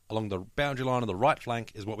long along the boundary line of the right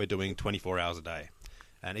flank is what we're doing 24 hours a day.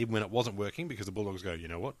 And even when it wasn't working, because the Bulldogs go, you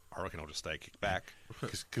know what, I reckon I'll just stay kicked back.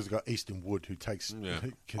 Because we've got Easton Wood, who takes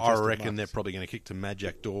I reckon they're probably going to kick to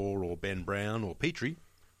Majak Dor or Ben Brown or Petrie.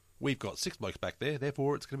 We've got 6 blokes back there,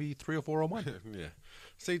 therefore it's going to be 3 or 4 on 1. Yeah.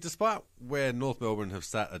 See, despite where North Melbourne have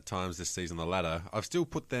sat at times this season on the ladder, I've still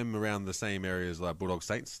put them around the same areas like Bulldog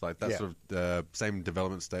Saints, like that sort of same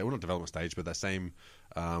development stage. Well, not development stage, but that same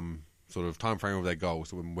sort of time frame of their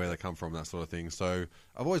goals, where they come from, that sort of thing. So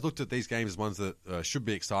I've always looked at these games as ones that should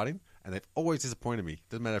be exciting, and they've always disappointed me.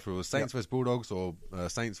 Doesn't matter if it was Saints versus Bulldogs or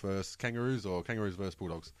Saints versus Kangaroos or Kangaroos versus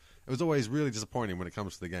Bulldogs. It was always really disappointing when it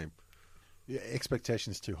comes to the game. Yeah,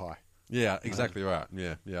 expectations too high. Yeah, exactly right.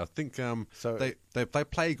 Yeah. I think So they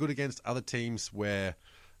play good against other teams where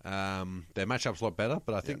their matchup's a lot better.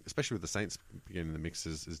 But I think, especially with the Saints beginning in the mix,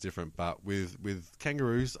 is different. But with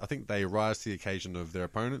Kangaroos, I think they rise to the occasion of their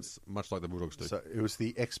opponents, much like the Bulldogs do. So it was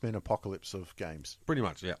the X-Men apocalypse of games. Pretty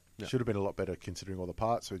much, yeah. Should have been a lot better considering all the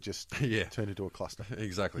parts. So it just turned into a cluster.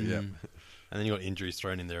 Exactly, yeah. And then you got injuries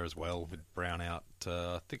thrown in there as well, with Brown out,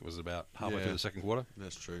 I think it was about halfway through the second quarter.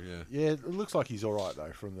 That's true, yeah. Yeah, it looks like he's all right,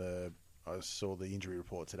 though, I saw the injury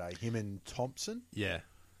report today. Him and Thompson. Yeah.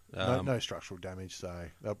 No structural damage, so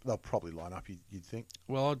they'll probably line up, you'd think.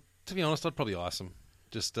 Well, to be honest, I'd probably ice them.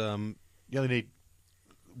 Just You only need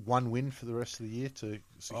one win for the rest of the year to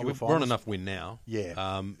secure we're finals. on enough win now. Yeah.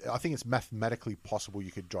 I think it's mathematically possible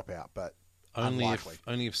you could drop out, but Only unlikely.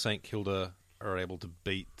 if St Kilda are able to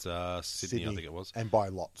beat Sydney, I think it was. And by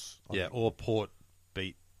lots. Yeah, or Port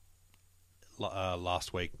beat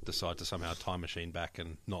last week, decide to somehow time machine back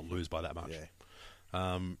and not lose by that much.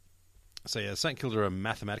 Yeah. So yeah, St Kilda are a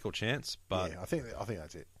mathematical chance, but I think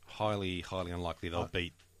that's it. highly unlikely they'll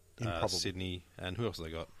beat improbable. Sydney. And who else have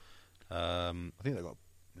they got? I think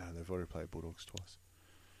they've already played Bulldogs twice.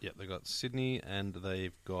 Yeah, they've got Sydney and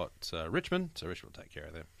they've got Richmond. So Richmond will take care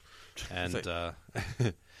of them. And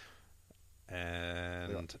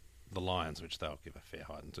and the Lions, which they'll give a fair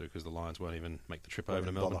hiding to, because the Lions won't even make the trip over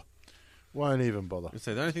to Melbourne. Won't even bother.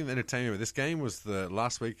 So the only thing that entertained me with this game was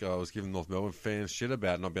last week I was giving North Melbourne fans shit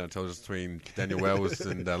about not being able to tell the difference between Daniel Wells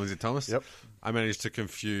and Lindsay Thomas. Yep. I managed to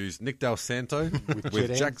confuse Nick Del Santo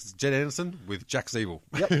with Jed Jed Anderson with Jack Zeeble.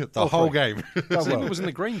 Yep. The whole game. Zeeble was in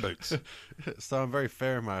the green boots. So I'm very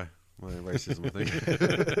fair in my racism, I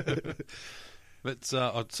think.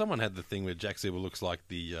 But someone had the thing where Jack Zeeble looks like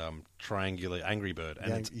the triangular Angry Bird,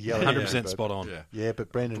 and it's yellow 100% Angry Bird. spot on. Yeah,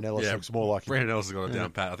 but Brandon Ellis looks more like him. Brandon Ellis has got it down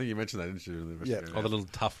pat. I think you mentioned that, didn't you? Yeah. Oh, the little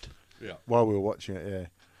tuft. Yeah. While we were watching it,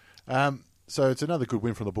 yeah. So it's another good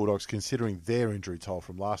win from the Bulldogs, considering their injury toll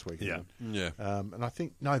from last week. Yeah. Yeah. And I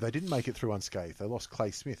think, no, they didn't make it through unscathed. They lost Clay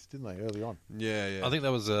Smith, didn't they, early on? Yeah. I think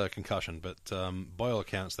that was a concussion, but by all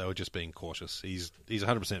accounts, they were just being cautious. He's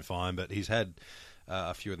 100% fine, but he's had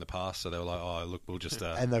a few in the past, so they were like, "Oh, look, we'll just."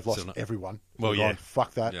 And they've lost everyone. Well, They've yeah, gone,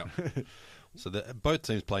 fuck that. Yeah. So both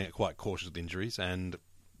teams playing it quite cautious with injuries, and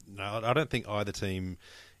no, I don't think either team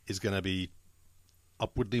is going to be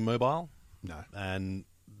upwardly mobile. No. And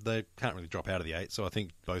they can't really drop out of the 8, so I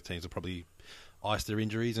think both teams will probably ice their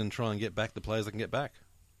injuries and try and get back the players they can get back.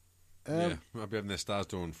 Yeah. Might be having their stars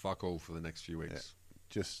doing fuck all for the next few weeks.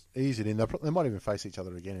 Just ease it in. They might even face each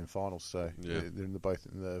other again in finals, so Yeah. they're both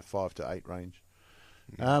in the 5 to 8 range.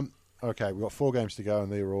 Okay, we've got 4 games to go,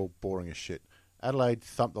 and they're all boring as shit. Adelaide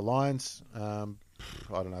thumped the Lions. I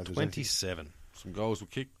don't know. If there's 27. Some goals were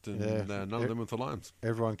kicked, and none of them were for Lions.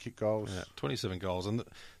 Everyone kicked goals. Yeah, 27 goals. And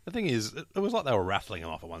the thing is, it was like they were raffling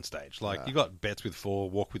them off at one stage. Like, you got Betts with 4,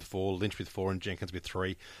 Walk with 4, Lynch with 4, and Jenkins with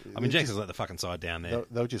 3. I mean, Jenkins let the fucking side down there.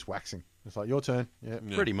 They were just waxing. It's like, your turn. Yeah.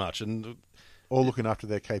 Pretty much. And All looking after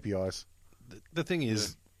their KPIs. the thing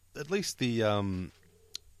is, at least the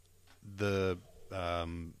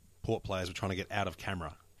Port players were trying to get out of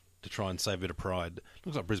camera to try and save a bit of pride.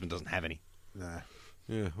 Looks like Brisbane doesn't have any. Nah.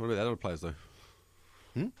 Yeah. What about the Adelaide players, though?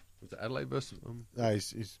 Was it Adelaide versus... No,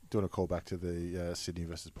 he's doing a call back to the Sydney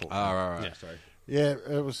versus Port. right. Yeah. Sorry. Yeah,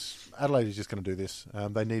 it was Adelaide is just going to do this.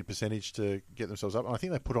 They need percentage to get themselves up, and I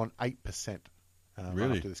think they put on 8%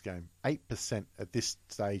 Really? after this game. 8% at this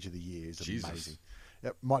stage of the year is Jesus. amazing.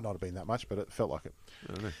 It might not have been that much, but it felt like it.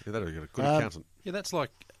 I don't know. Yeah, that'll get a good accountant. Yeah, that's like,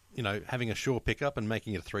 having a Shaw pickup and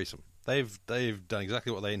making it a threesome. They've done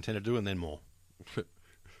exactly what they intended to do and then more.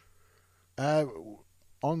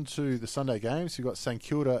 On to the Sunday games. We've got St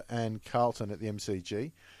Kilda and Carlton at the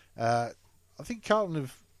MCG. I think Carlton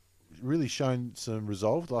have really shown some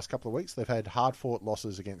resolve the last couple of weeks. They've had hard-fought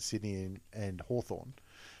losses against Sydney and Hawthorn,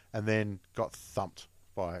 and then got thumped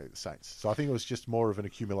by the Saints. So I think it was just more of an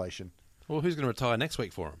accumulation. Well, who's going to retire next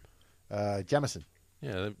week for them? Jamison.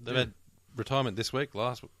 Yeah, they've had retirement this week,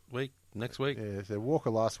 last week, next week. Yeah, so Walker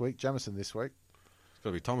last week, Jamison this week. It's got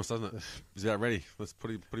to be Thomas, doesn't it? He's about ready. Let's put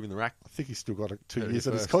him in the rack. I think he's still got 2 years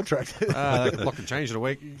on his contract. That clock can change in a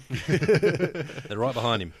week. They're right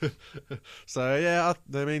behind him. So, yeah,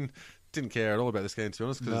 I mean, didn't care at all about this game, to be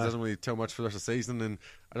honest, because it doesn't really tell much for the rest of the season, and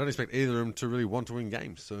I don't expect either of them to really want to win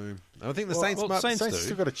games. So I think the Saints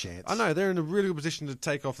still got a chance. I know, they're in a really good position to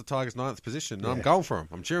take off the Tigers' 9th position, and I'm going for them.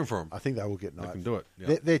 I'm cheering for them. I think they will get 9th. They can do it.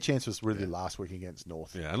 Yeah. Their chance was really last week against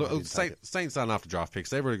North. Yeah, look, Saints aren't after draft picks.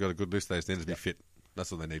 They've already got a good list. They just need to be fit. That's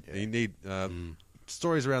what they need. Yeah. You need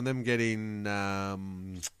stories around them getting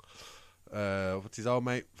what's his old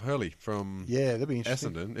mate Hurley from that'd be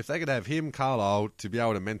interesting. Essendon. If they could have him, Carlisle, to be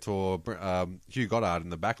able to mentor Hugh Goddard in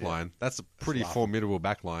the back line, that's a pretty formidable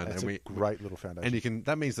back line. That's a great little foundation. And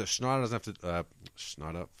that means that Schneider doesn't have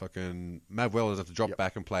to Mav Weller doesn't have to drop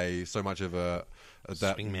back and play so much of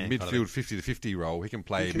that midfield 50-50 role. He can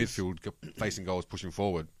play midfield facing goals, pushing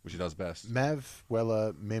forward, which he does best. Mav,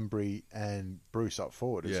 Weller, Membry, and Bruce up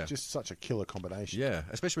forward. It's just such a killer combination. Yeah,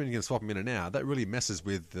 especially when you can swap them in and out. That really messes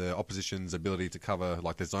with the opposition's ability to cover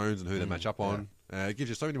like their zones and who they match up on. It gives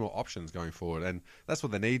you so many more options going forward, and that's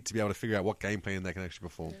what they need to be able to figure out what game plan they can actually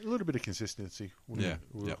perform. A little bit of consistency will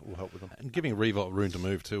help with them. And giving Riewoldt room to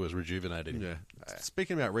move too has rejuvenated him. Yeah.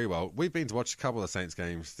 Speaking about Riewoldt, we've been to watch a couple of Saints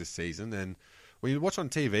games this season, and when you watch on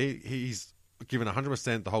TV, he's given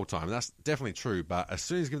 100% the whole time. That's definitely true, but as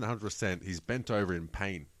soon as he's given 100%, he's bent over in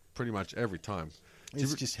pain pretty much every time.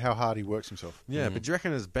 It's just how hard he works himself. Yeah, but do you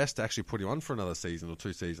reckon it's best to actually put him on for another season or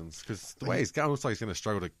 2 seasons? Because the way he's going, looks like he's going to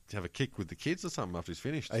struggle to have a kick with the kids or something after he's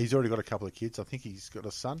finished. He's already got a couple of kids. I think he's got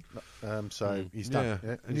a son, so he's done.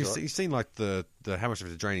 Yeah. And he's seen like the how much of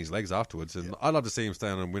it to drain his legs afterwards. And I'd love to see him stay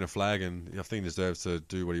on and win a flag, and I think he deserves to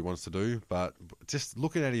do what he wants to do. But just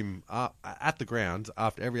looking at him at the ground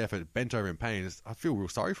after every effort, bent over in pain, I feel real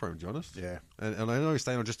sorry for him, to be honest. Yeah. And I know he's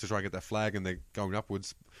staying on just to try and get that flag, and they're going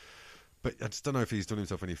upwards. But I just don't know if he's doing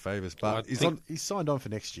himself any favours. But he's signed on for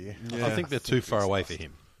next year. Yeah. I think they're too far away for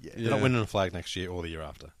him. Yeah. They're not winning a flag next year or the year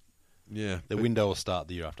after. Yeah. The window will start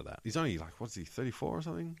the year after that. He's only like, what's he, 34 or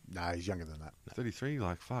something? No, he's younger than that. 33?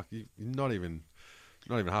 Like, fuck, you're not even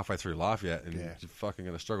halfway through life yet, and you're fucking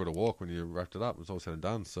going to struggle to walk when you wrapped it up. It's all said and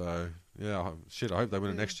done. So, yeah, I hope they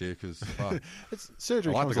win it next year, because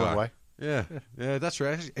surgery comes a long way. Yeah, that's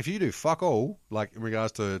right. Actually, if you do fuck all, like in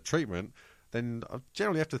regards to treatment, then I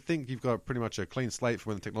generally have to think you've got pretty much a clean slate for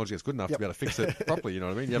when the technology gets good enough to be able to fix it properly, you know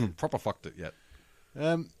what I mean? You haven't proper fucked it yet.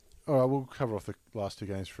 All right, we'll cover off the last 2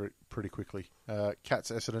 games pretty quickly.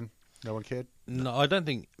 Cats, Essendon, no one cared? No, I don't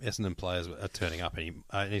think Essendon players are turning up.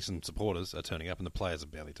 Essendon supporters are turning up, and the players are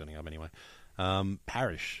barely turning up anyway.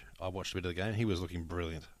 Parrish, I watched a bit of the game. He was looking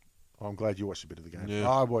brilliant. I'm glad you watched a bit of the game. Yeah.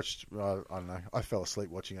 I watched, I don't know, I fell asleep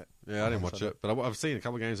watching it. Yeah, I didn't watch it, but I've seen a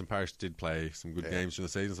couple of games, and Parrish did play some good games during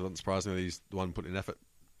the season, so it doesn't surprise me that he's the one putting in effort.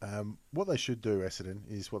 What they should do, Essendon,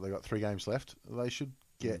 is what they got 3 games left. They should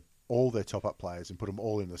get all their top-up players and put them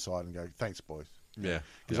all in the side and go, thanks, boys. Yeah.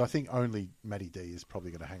 Because I think only Matty D is probably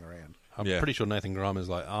going to hang around. I'm pretty sure Nathan Graham is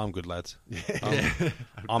like, I'm good, lads.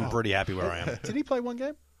 I'm pretty happy where I am. Did he play 1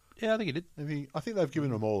 game? Yeah, I think he did. I think they've given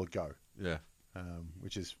them all a go. Yeah.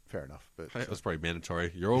 Which is fair enough. But it was probably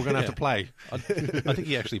mandatory. You're all going to have to play. I think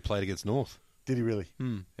he actually played against North. Did he really?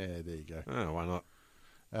 Yeah, there you go. Oh, why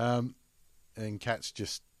not? And Cats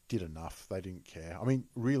just did enough. They didn't care. I mean,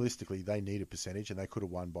 realistically, they need a percentage, and they could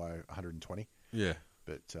have won by 120. Yeah.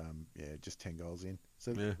 But, just 10 goals in.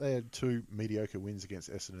 So they had 2 mediocre wins against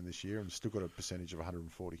Essendon this year and still got a percentage of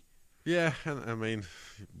 140. Yeah, and I mean,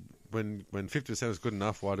 when 50% is good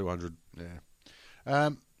enough, why do 100? Yeah.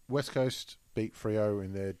 West Coast beat Freo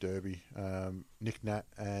in their derby. Nick Nat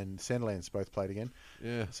and Sandilands both played again.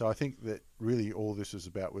 Yeah. So I think that really all this was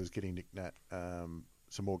about was getting Nick Nat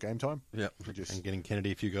some more game time. Yeah. And getting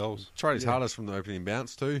Kennedy a few goals. Tried his hardest from the opening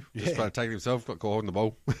bounce too. Just tried to take it himself. Got caught holding the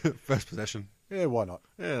ball. First possession. Yeah, why not?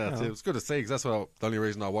 Yeah, that's it. It was good to see, because that's the only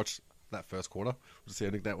reason I watched that first quarter, was to see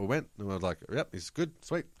how Nick Nat went. And I was like, yep, he's good,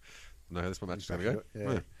 sweet. Know how this match is going to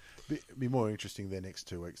go. Be more interesting their next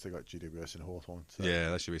 2 weeks. They got GWS and Hawthorn. So Yeah,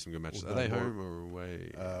 that should be some good matches. We'll Are they know home or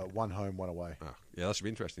away? one home, one away. Oh, yeah, that should be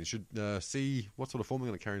interesting. You should see what sort of form they're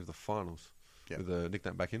going to carry into the finals. Yeah. With the Nick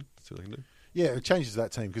Nat back in. See what they can do. Yeah, it changes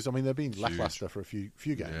that team because they've been lackluster for a few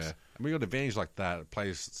games. Yeah. And we got an advantage like that. It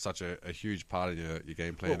plays such a huge part in your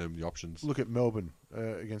game plan and your options. Look at Melbourne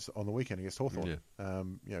on the weekend against Hawthorn. Yeah.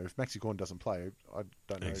 If Maxi Gawn doesn't play, I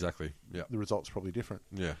don't know. Exactly. Yeah. The result's probably different.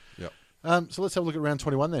 Yeah. Yeah. So let's have a look at round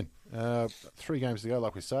 21 then. 3 games to go,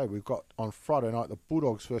 like we say. We've got on Friday night the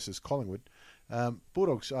Bulldogs versus Collingwood.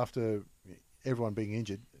 Bulldogs, after everyone being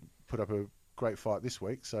injured, put up a great fight this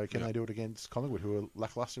week. So can they do it against Collingwood, who are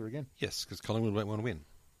lackluster again? Yes, because Collingwood won't want to win.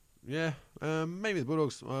 Yeah. Maybe the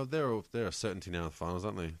Bulldogs, they're a certainty now in the finals,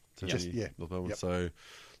 aren't they? North Melbourne. Yep. So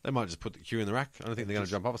they might just put the queue in the rack. I don't think they're going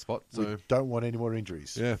to jump up a spot. So We don't want any more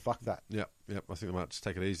injuries. Yeah. Fuck that. Yeah. I think they might just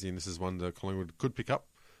take it easy, and this is one that Collingwood could pick up.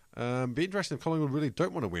 Be interesting if Collingwood really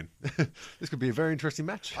don't want to win. This could be a very interesting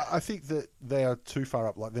match. I think that they are too far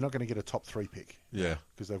up. Like, they're not going to get a top 3 pick. Yeah.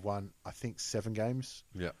 Because they've won, I think, 7 games.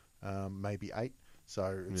 Yeah. Maybe 8.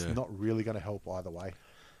 So it's not really going to help either way.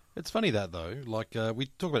 It's funny that, though. Like, we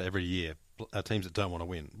talk about it every year, teams that don't want to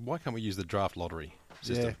win. Why can't we use the draft lottery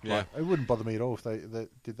system? Yeah. It wouldn't bother me at all if they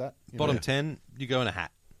did that. Bottom 10, you go in a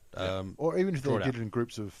hat. Or even if they draw it did out. it in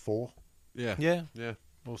groups of 4 Yeah. Yeah. Yeah.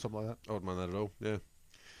 or something like that. I wouldn't mind that at all. Yeah.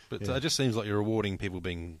 But it just seems like you're rewarding people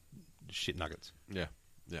being shit nuggets. Yeah.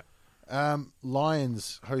 Yeah.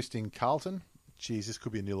 Lions hosting Carlton. Jeez, this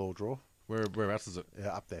could be a 0-0 draw. Whereabouts is it?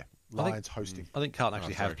 Up there. Lions hosting. I think Carlton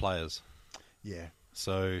actually sorry. have players. Yeah.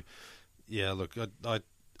 So, yeah, look,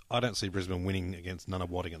 I don't see Brisbane winning against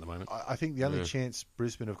Nunawading at the moment. I think the only chance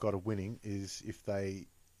Brisbane have got of winning is if they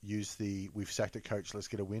use the "we've sacked a coach, let's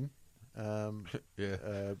get a win"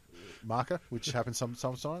 marker, which happens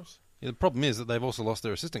sometimes. Yeah, the problem is that they've also lost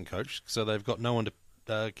their assistant coach, so they've got no one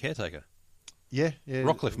to caretaker. Yeah.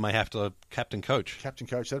 Rockcliffe may have to captain coach. Captain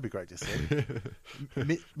coach, that'd be great to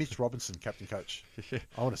see. Mitch Robinson, captain coach.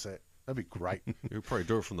 I want to see it. That'd be great. He'll probably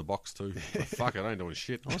do it from the box too. But fuck it, I ain't doing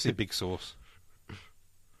shit. I want to see a big sauce.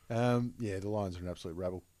 The Lions are an absolute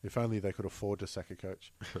rabble. If only they could afford to sack a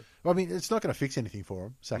coach. Well, I mean, it's not going to fix anything for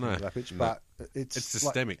them, sacking Lapich, but it's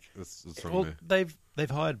systemic. That's wrong Well, there. they've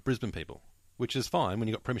hired Brisbane people, which is fine when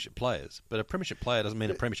you've got premiership players, but a premiership player doesn't mean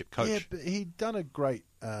a premiership coach. Yeah, but he'd done a great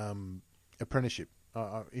apprenticeship.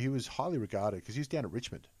 He was highly regarded because he was down at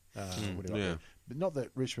Richmond. When he got there. But not that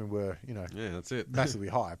Richmond were, that's it. massively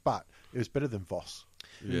high, but it was better than Voss.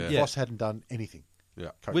 Yeah. Voss hadn't done anything.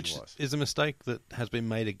 Yeah. Which coaching-wise. is a mistake that has been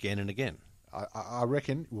made again and again. I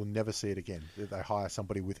reckon we'll never see it again. That they hire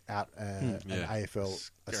somebody without an AFL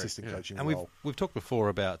assistant coaching And role. we've talked before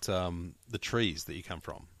about the trees that you come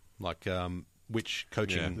from, like which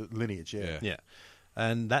coaching The lineage, yeah,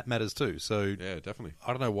 and that matters too. So Yeah, definitely.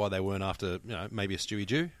 I don't know why they weren't after maybe a Stewie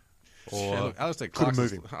Jew. Or Yeah, look, Alistair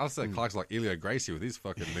Clark's like Elio Gracie with his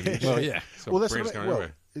fucking lineage. Well, yeah. He's got Well, that's brands what I going mean.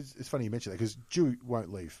 everywhere. It's funny you mention that because Dewey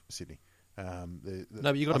won't leave Sydney. No,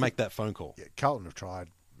 but you've got to make that phone call. Yeah, Carlton have tried.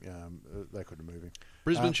 They couldn't move him.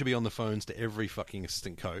 Brisbane should be on the phones to every fucking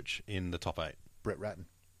assistant coach in the top 8. Brett Ratton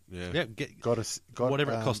Yeah, got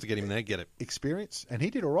whatever it costs to get him there, get it. experience, and he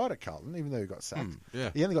did all right at Carlton, even though he got sacked. yeah.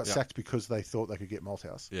 He only got sacked because they thought they could get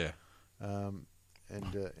Malthouse. Yeah.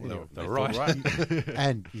 Anyway, they were right.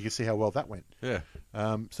 and you can see how well that went. Yeah.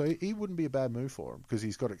 So he wouldn't be a bad move for him because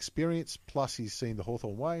he's got experience, plus he's seen the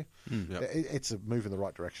Hawthorn way. Yep. It's a move in the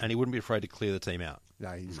right direction. And he wouldn't be afraid to clear the team out.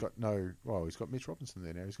 No, he's got he's got Mitch Robinson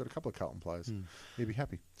there now. He's got a couple of Carlton players. He'd be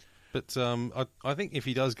happy. But I think if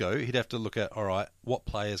he does go, he'd have to look at, all right, what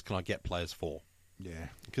players can I get players for? Yeah.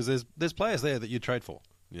 Because there's players there that you'd trade for.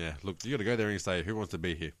 Yeah. Look, you got to go there and say, who wants to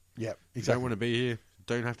be here? Yeah, If you exactly. don't want to be here,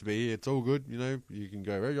 don't have to be here. It's all good. You can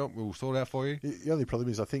go, hey, we'll sort it out for you. The only problem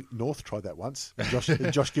is I think North tried that once.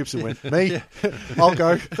 And Josh Gibson went, me? I'll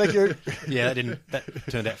go. Thank you. Yeah, that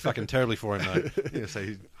turned out fucking terribly for him, though. Yeah, so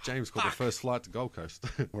James caught the first flight to Gold Coast.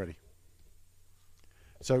 Ready.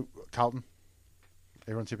 So, Carlton.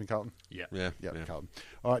 Everyone tipping Carlton? Yeah. Yeah. Carlton.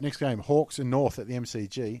 All right, next game. Hawks and North at the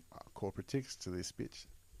MCG. Corporate ticks to this bitch.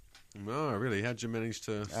 No, really? How'd you manage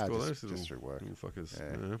to score those just little through work. little fuckers?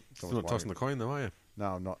 Yeah. Yeah. It's Still always not tossing the coin, though, are you?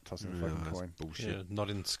 No, I'm not tossing the fucking that's coin. bullshit. Yeah, not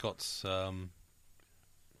in Scott's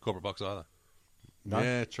corporate box either. No.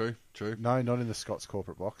 Yeah, true. No, not in the Scots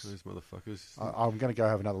corporate box. Those motherfuckers. I'm going to go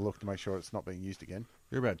have another look to make sure it's not being used again.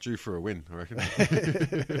 You're about due for a win, I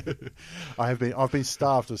reckon. I've been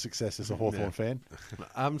starved of success as a Hawthorn fan.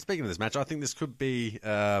 Speaking of this match, I think this could be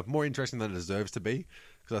more interesting than it deserves to be.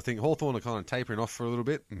 Because I think Hawthorn are kind of tapering off for a little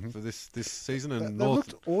bit for this season. And They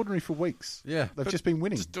North, looked ordinary for weeks. yeah, They've but just been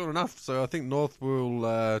winning. Just doing enough. So I think North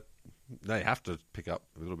will they have to pick up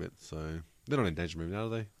a little bit. So they're not in danger moving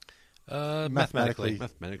out, are they?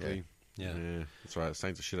 Mathematically. Yeah, that's right.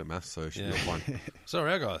 Saints are shit at maths, so it should be fine. So are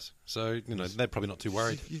our guys. So, they're probably not too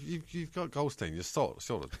worried. You've got Goldstein. You're sorted.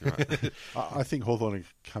 You're right. I think Hawthorn will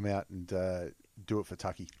come out and do it for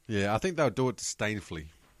Tucky. Yeah, I think they'll do it disdainfully.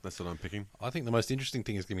 That's what I'm picking. I think the most interesting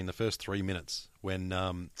thing is going to be in the first 3 minutes when,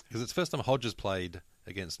 because it's the first time Hodges played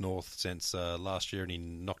against North since last year, and he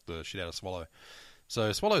knocked the shit out of Swallow.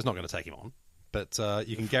 So Swallow's not going to take him on, but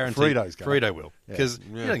you can guarantee Frito will, because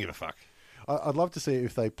you don't give a fuck. I'd love to see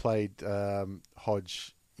if they played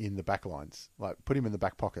Hodge in the back lines, like put him in the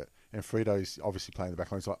back pocket, and Frito's obviously playing the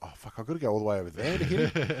back lines. Like, oh fuck, I've got to go all the way over there to hit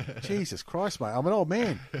him. Jesus Christ, mate, I'm an old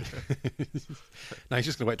man. No, he's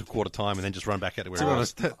just going to wait till quarter time and then just run back at it. To be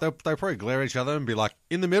honest, they'll probably glare at each other and be like,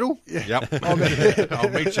 "In the middle." Yeah. Yep, I'll meet you.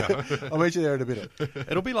 I'll meet you there in a minute.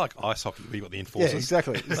 It'll be like ice hockey where you've got the enforcers. Yeah,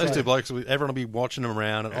 exactly. Those two blokes, everyone will be watching them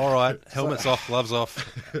around. And, all right, helmets off, gloves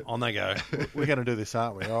off, on they go. We're going to do this,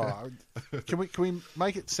 aren't we? Oh, can we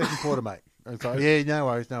make it second quarter, mate? And it's like, yeah, no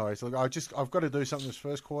worries. Look, I've got to do something this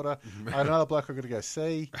first quarter. I had another bloke I've got to go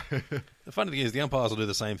see. The funny thing is, the umpires will do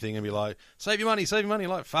the same thing and be like, save your money.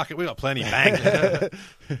 Like, fuck it, we got plenty. Bang.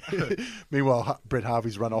 Meanwhile, Brett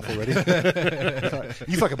Harvey's run off already.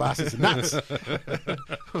 You fucking bastards are nuts.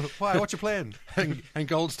 Why? What's your plan? And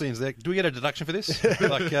Goldstein's there. Do we get a deduction for this?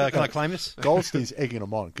 Like, can I claim this? Goldstein's egging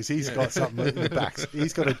him on because he's got something in the backs.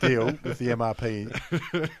 He's got a deal with the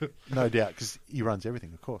MRP, no doubt, because he runs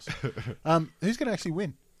everything, of course. Who's going to actually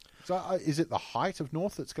win? So, is it the height of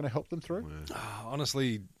North that's going to help them through?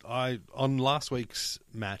 Honestly, on last week's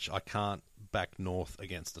match, I can't back North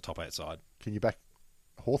against the top 8 side. Can you back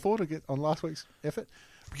Hawthorn on last week's effort?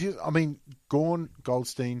 Because, I mean, Gawn,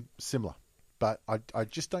 Goldstein, similar. But I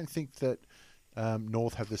just don't think that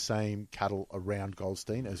North have the same cattle around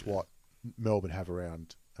Goldstein as what Melbourne have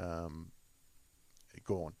around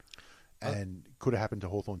Gawn. And could have happened to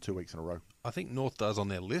Hawthorn 2 weeks in a row. I think North does on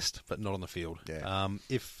their list, but not on the field. Yeah.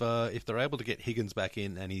 If they're able to get Higgins back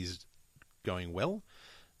in and he's going well,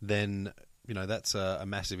 then that's a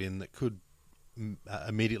massive in that could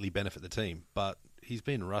immediately benefit the team. But he's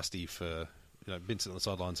been rusty for been sitting on the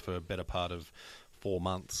sidelines for a better part of 4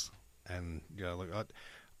 months, and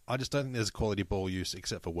I just don't think there's quality ball use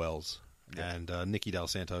except for Wells. Yeah. And Nicky Del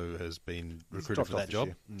Santo has been recruited for that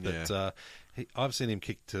job. But I've seen him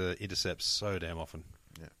kick to intercepts so damn often.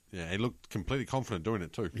 Yeah, he looked completely confident doing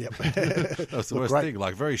it too. Yep. That's the worst thing.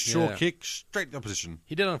 Like, very short kick, straight to the opposition.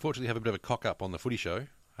 He did unfortunately have a bit of a cock up on the footy show.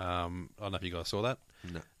 I don't know if you guys saw that.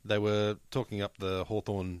 No. They were talking up the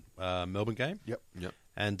Hawthorn Melbourne game. Yep.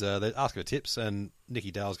 And they're asking for tips, and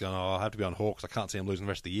Nicky Dale's going, I have to be on Hawks. I can't see him losing the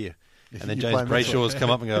rest of the year. And then James Brayshaw's come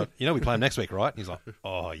up and go, we play him next week, right? And he's like,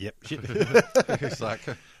 oh, yep, shit. He's like,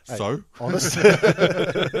 so? Honest? Do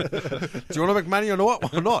you want to make money or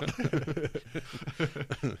not? Or not?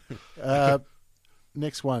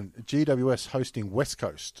 Next one, GWS hosting West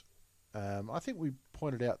Coast. I think we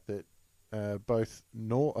pointed out that both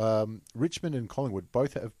Richmond and Collingwood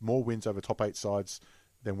both have more wins over top 8 sides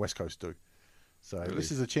than West Coast do. So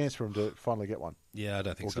this is a chance for them to finally get one. Yeah, I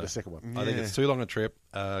don't think so. Or get a second one. I think it's too long a trip.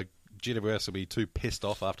 GWS will be too pissed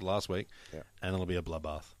off after last week, and it'll be a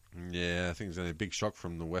bloodbath. Yeah, I think it's a big shock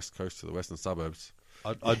from the West Coast to the Western suburbs.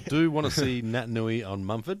 I do want to see Nat Nui on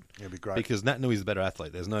Mumford. It'd be great. Because Nat Nui's the better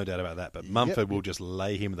athlete. There's no doubt about that. But Mumford will just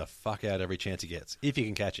lay him the fuck out every chance he gets, if he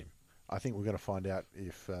can catch him. I think we're going to find out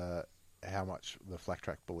if how much the Flat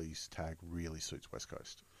Track Bullies tag really suits West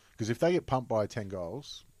Coast. Because if they get pumped by 10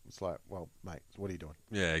 goals, it's like, well, mate, what are you doing?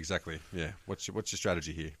 Yeah, exactly. Yeah, what's your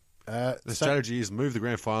strategy here? The strategy is move the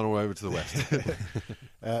grand final over to the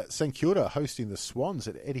west. St Kilda hosting the Swans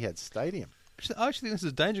at Etihad Stadium. I actually think this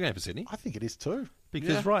is a danger game for Sydney. I think it is too.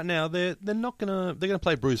 Because right now they're not gonna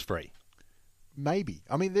play bruise free. Maybe.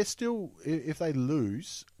 I mean, they're still, if they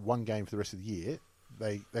lose one game for the rest of the year,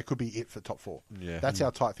 they could be it for top 4. Yeah. That's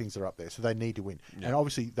how tight things are up there. So they need to win. Yeah. And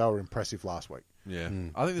obviously they were impressive last week. Yeah.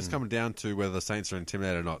 I think this is coming down to whether the Saints are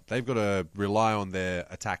intimidated or not. They've got to rely on their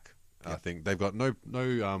attack. I think they've got no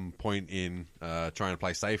point in trying to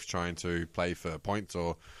play safe, trying to play for points,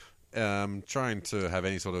 or trying to have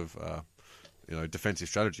any sort of defensive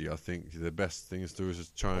strategy. I think the best thing is to do is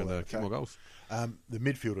just try and kick more goals. The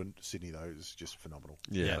midfield in Sydney though is just phenomenal.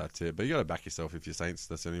 Yeah, that's it. But you got to back yourself if you're Saints.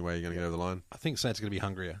 That's the only way you're going to get over the line. I think Saints are going to be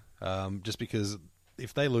hungrier, just because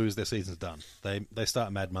if they lose, their season's done. They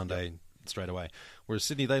start Mad Monday straight away. Whereas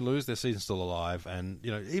Sydney, they lose, their season's still alive, and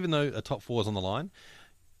even though a top 4 is on the line,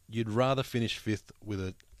 you'd rather finish 5th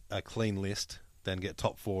with a clean list than get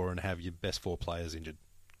top 4 and have your best 4 players injured.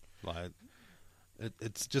 Like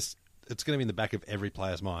it's going to be in the back of every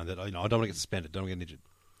player's mind that I don't want to get suspended, don't want to get injured.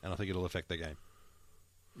 and I think it'll affect their game.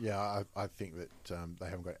 Yeah, I think that they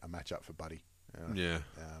haven't got a matchup for Buddy. Yeah.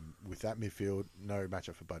 With that midfield, no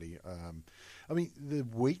matchup for Buddy. I mean, the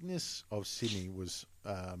weakness of Sydney was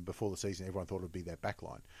before the season, everyone thought it would be their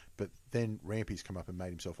backline. But then Rampy's come up and made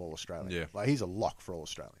himself All-Australian. Yeah. Like, he's a lock for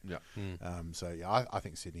All-Australian. Yeah. I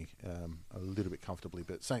think Sydney a little bit comfortably,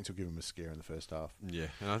 but Saints will give them a scare in the first half. Yeah,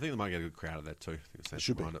 and I think they might get a good crowd of that too. I think It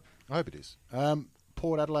should be. behind it. I hope it is.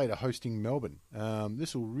 Port Adelaide are hosting Melbourne.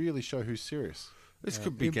 This will really show who's serious. This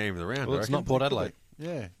could be game of the round. Well, I it's reckon. not Port Adelaide.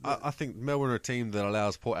 Yeah. I think Melbourne are a team that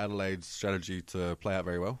allows Port Adelaide's strategy to play out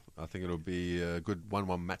very well. I think it'll be good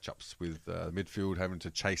 1-1 matchups with midfield having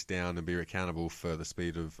to chase down and be accountable for the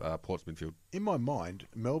speed of Port's midfield. In my mind,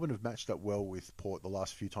 Melbourne have matched up well with Port the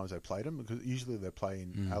last few times they played them, because usually they play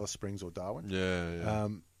in Alice Springs or Darwin. Yeah.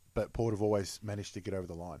 But Port have always managed to get over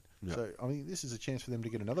the line. Yeah. So, I mean, this is a chance for them to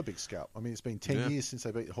get another big scalp. I mean, it's been 10 Yeah. years since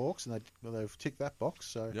they beat the Hawks, and they've ticked that box.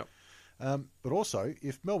 So, Yep. But also,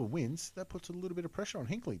 if Melbourne wins, that puts a little bit of pressure on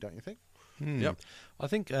Hinckley, don't you think? Yep. I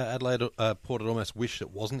think Adelaide, Port would almost wish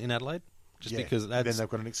it wasn't in Adelaide, just Yeah. because it adds. Then they've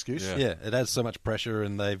got an excuse. Yeah. It adds so much pressure,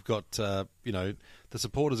 and they've got the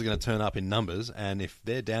supporters are going to turn up in numbers, and if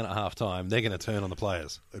they're down at half time, they're going to turn on the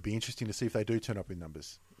players. It'd be interesting to see if they do turn up in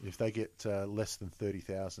numbers. If they get less than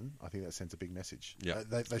 30,000, I think that sends a big message. Yeah.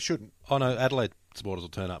 They shouldn't. Oh no, Adelaide supporters will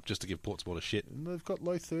turn up just to give Port supporters shit. And they've got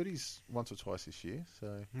low 30s once or twice this year,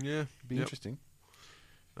 so Yeah. it'd be Yep. interesting.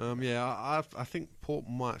 I think Port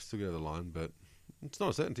might still get over the line, but it's not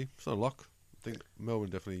a certainty. It's not a lock. I think Melbourne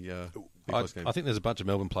definitely be a close game. I think there's a bunch of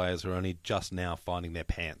Melbourne players who are only just now finding their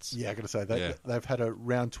pants. Yeah, I got to say, Yeah. they've had a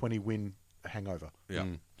round 20 win hangover. Yeah.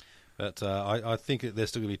 But I think that they're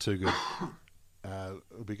still going to be too good.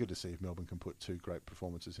 It'll be good to see if Melbourne can put two great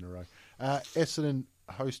performances in a row. Essendon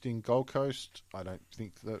hosting Gold Coast. I don't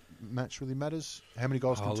think that match really matters. How many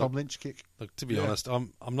goals can Tom Lynch kick? Look, to be honest,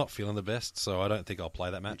 I'm not feeling the best, so I don't think I'll play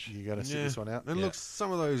that match. You're going to sit this one out? And look,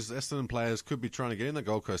 some of those Essendon players could be trying to get in the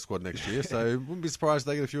Gold Coast squad next year, so wouldn't be surprised if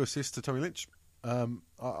they get a few assists to Tommy Lynch.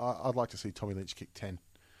 I'd like to see Tommy Lynch kick 10.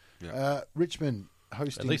 Yeah. Richmond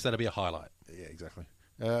hosting... At least that'll be a highlight. Yeah, exactly.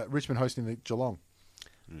 Richmond hosting the Geelong.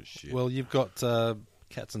 Shit. Well, you've got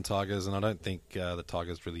Cats and Tigers, and I don't think the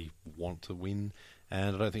Tigers really want to win,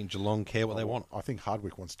 and I don't think Geelong care what they want. I think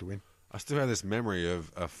Hardwick wants to win. I still have this memory of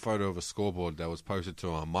a photo of a scoreboard that was posted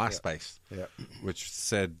to on MySpace, Yeah. which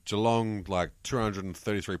said Geelong like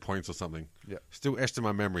 233 points or something. Yeah. Still etched in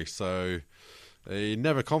my memory. So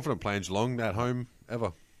never confident playing Geelong at home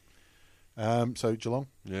ever. So Geelong?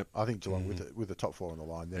 Yep. I think Geelong with the top four on the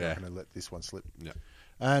line. They're not going to let this one slip. Yeah.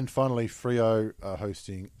 And finally, Freo are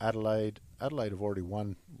hosting Adelaide. Adelaide have already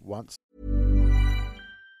won once.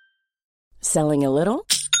 Selling a little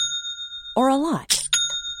or a lot?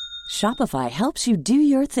 Shopify helps you do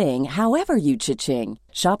your thing however you cha-ching.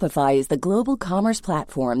 Shopify is the global commerce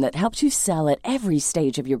platform that helps you sell at every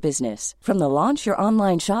stage of your business. From the launch your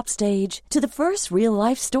online shop stage to the first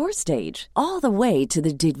real-life store stage, all the way to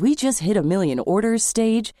the did we just hit a million orders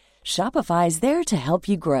stage. Shopify is there to help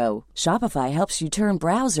you grow. Shopify helps you turn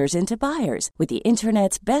browsers into buyers with the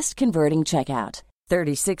internet's best converting checkout.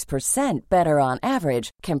 36% better on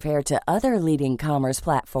average compared to other leading commerce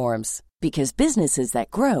platforms. Because businesses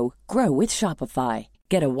that grow, grow with Shopify.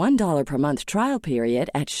 Get a $1 per month trial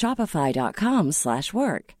period at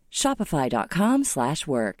shopify.com/work.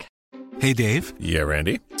 Shopify.com/work. Hey, Dave. Yeah,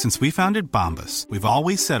 Randy. Since we founded Bombas, we've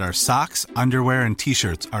always said our socks, underwear, and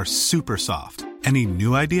T-shirts are super soft. Any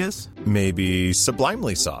new ideas? Maybe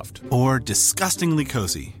sublimely soft. Or disgustingly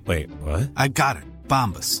cozy. Wait, what? I got it.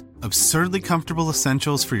 Bombas. Absurdly comfortable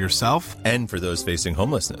essentials for yourself and for those facing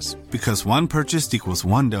homelessness. Because one purchased equals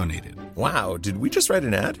one donated. Wow, did we just write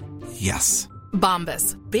an ad? Yes.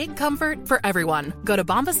 Bombas. Big comfort for everyone. Go to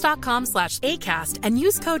bombas.com/ACAST and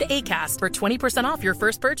use code ACAST for 20% off your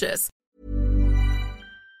first purchase.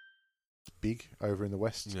 Big over in the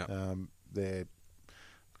West. Yeah. They're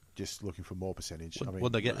just looking for more percentage.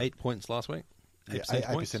 Would they get 8 points last week? 8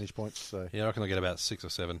 percentage points. So. Yeah, I reckon they'll get about 6 or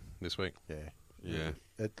 7 this week. Yeah.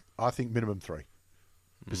 I think minimum 3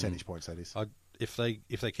 percentage points, that is. If they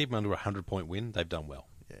keep them under a 100-point win, they've done well.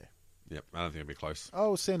 Yeah. Yep, I don't think it'll be close.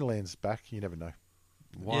 Oh, Sanderland's back. You never know.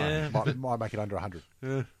 Why? Yeah. Might make it under 100.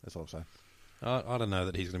 Yeah. That's all I'm saying. I don't know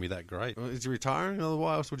that he's going to be that great. Well, is he retiring?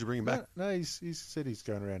 Otherwise, else would you bring him back? No, he's said he's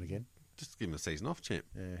going around again. Just give him a season off, champ.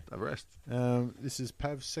 Yeah. Have a rest. This is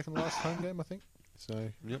Pav's second last home game, I think.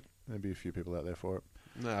 So Yep. there'll be a few people out there for it.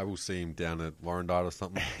 No, we'll see him down at Warrandyte or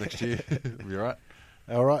something next year. It'll be all right.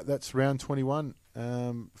 All right, that's round 21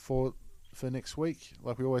 for next week.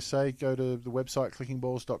 Like we always say, go to the website,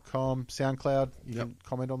 clickingballs.com, SoundCloud. You can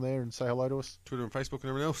comment on there and say hello to us. Twitter and Facebook and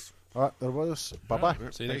everything else. All right, that was. Bye-bye.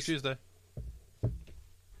 See you next Tuesday.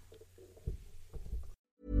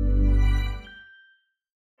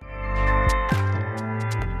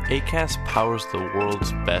 Acast powers the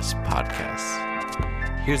world's best podcasts.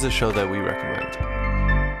 Here's a show that we recommend.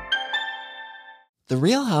 The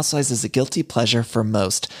Real Housewives is a guilty pleasure for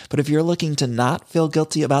most, but if you're looking to not feel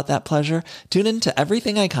guilty about that pleasure, tune in to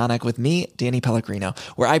Everything Iconic with me, Danny Pellegrino,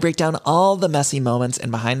 where I break down all the messy moments and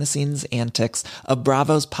behind-the-scenes antics of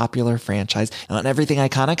Bravo's popular franchise. And on Everything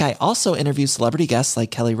Iconic, I also interview celebrity guests like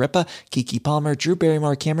Kelly Ripa, Keke Palmer, Drew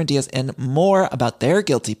Barrymore, Cameron Diaz, and more about their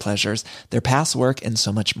guilty pleasures, their past work, and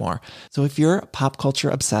so much more. So if you're pop culture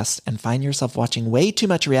obsessed and find yourself watching way too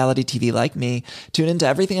much reality TV like me, tune into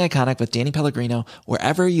Everything Iconic with Danny Pellegrino,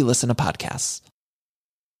 wherever you listen to podcasts.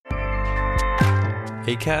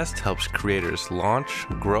 Acast helps creators launch,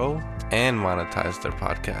 grow, and monetize their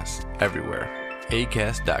podcasts everywhere.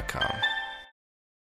 Acast.com.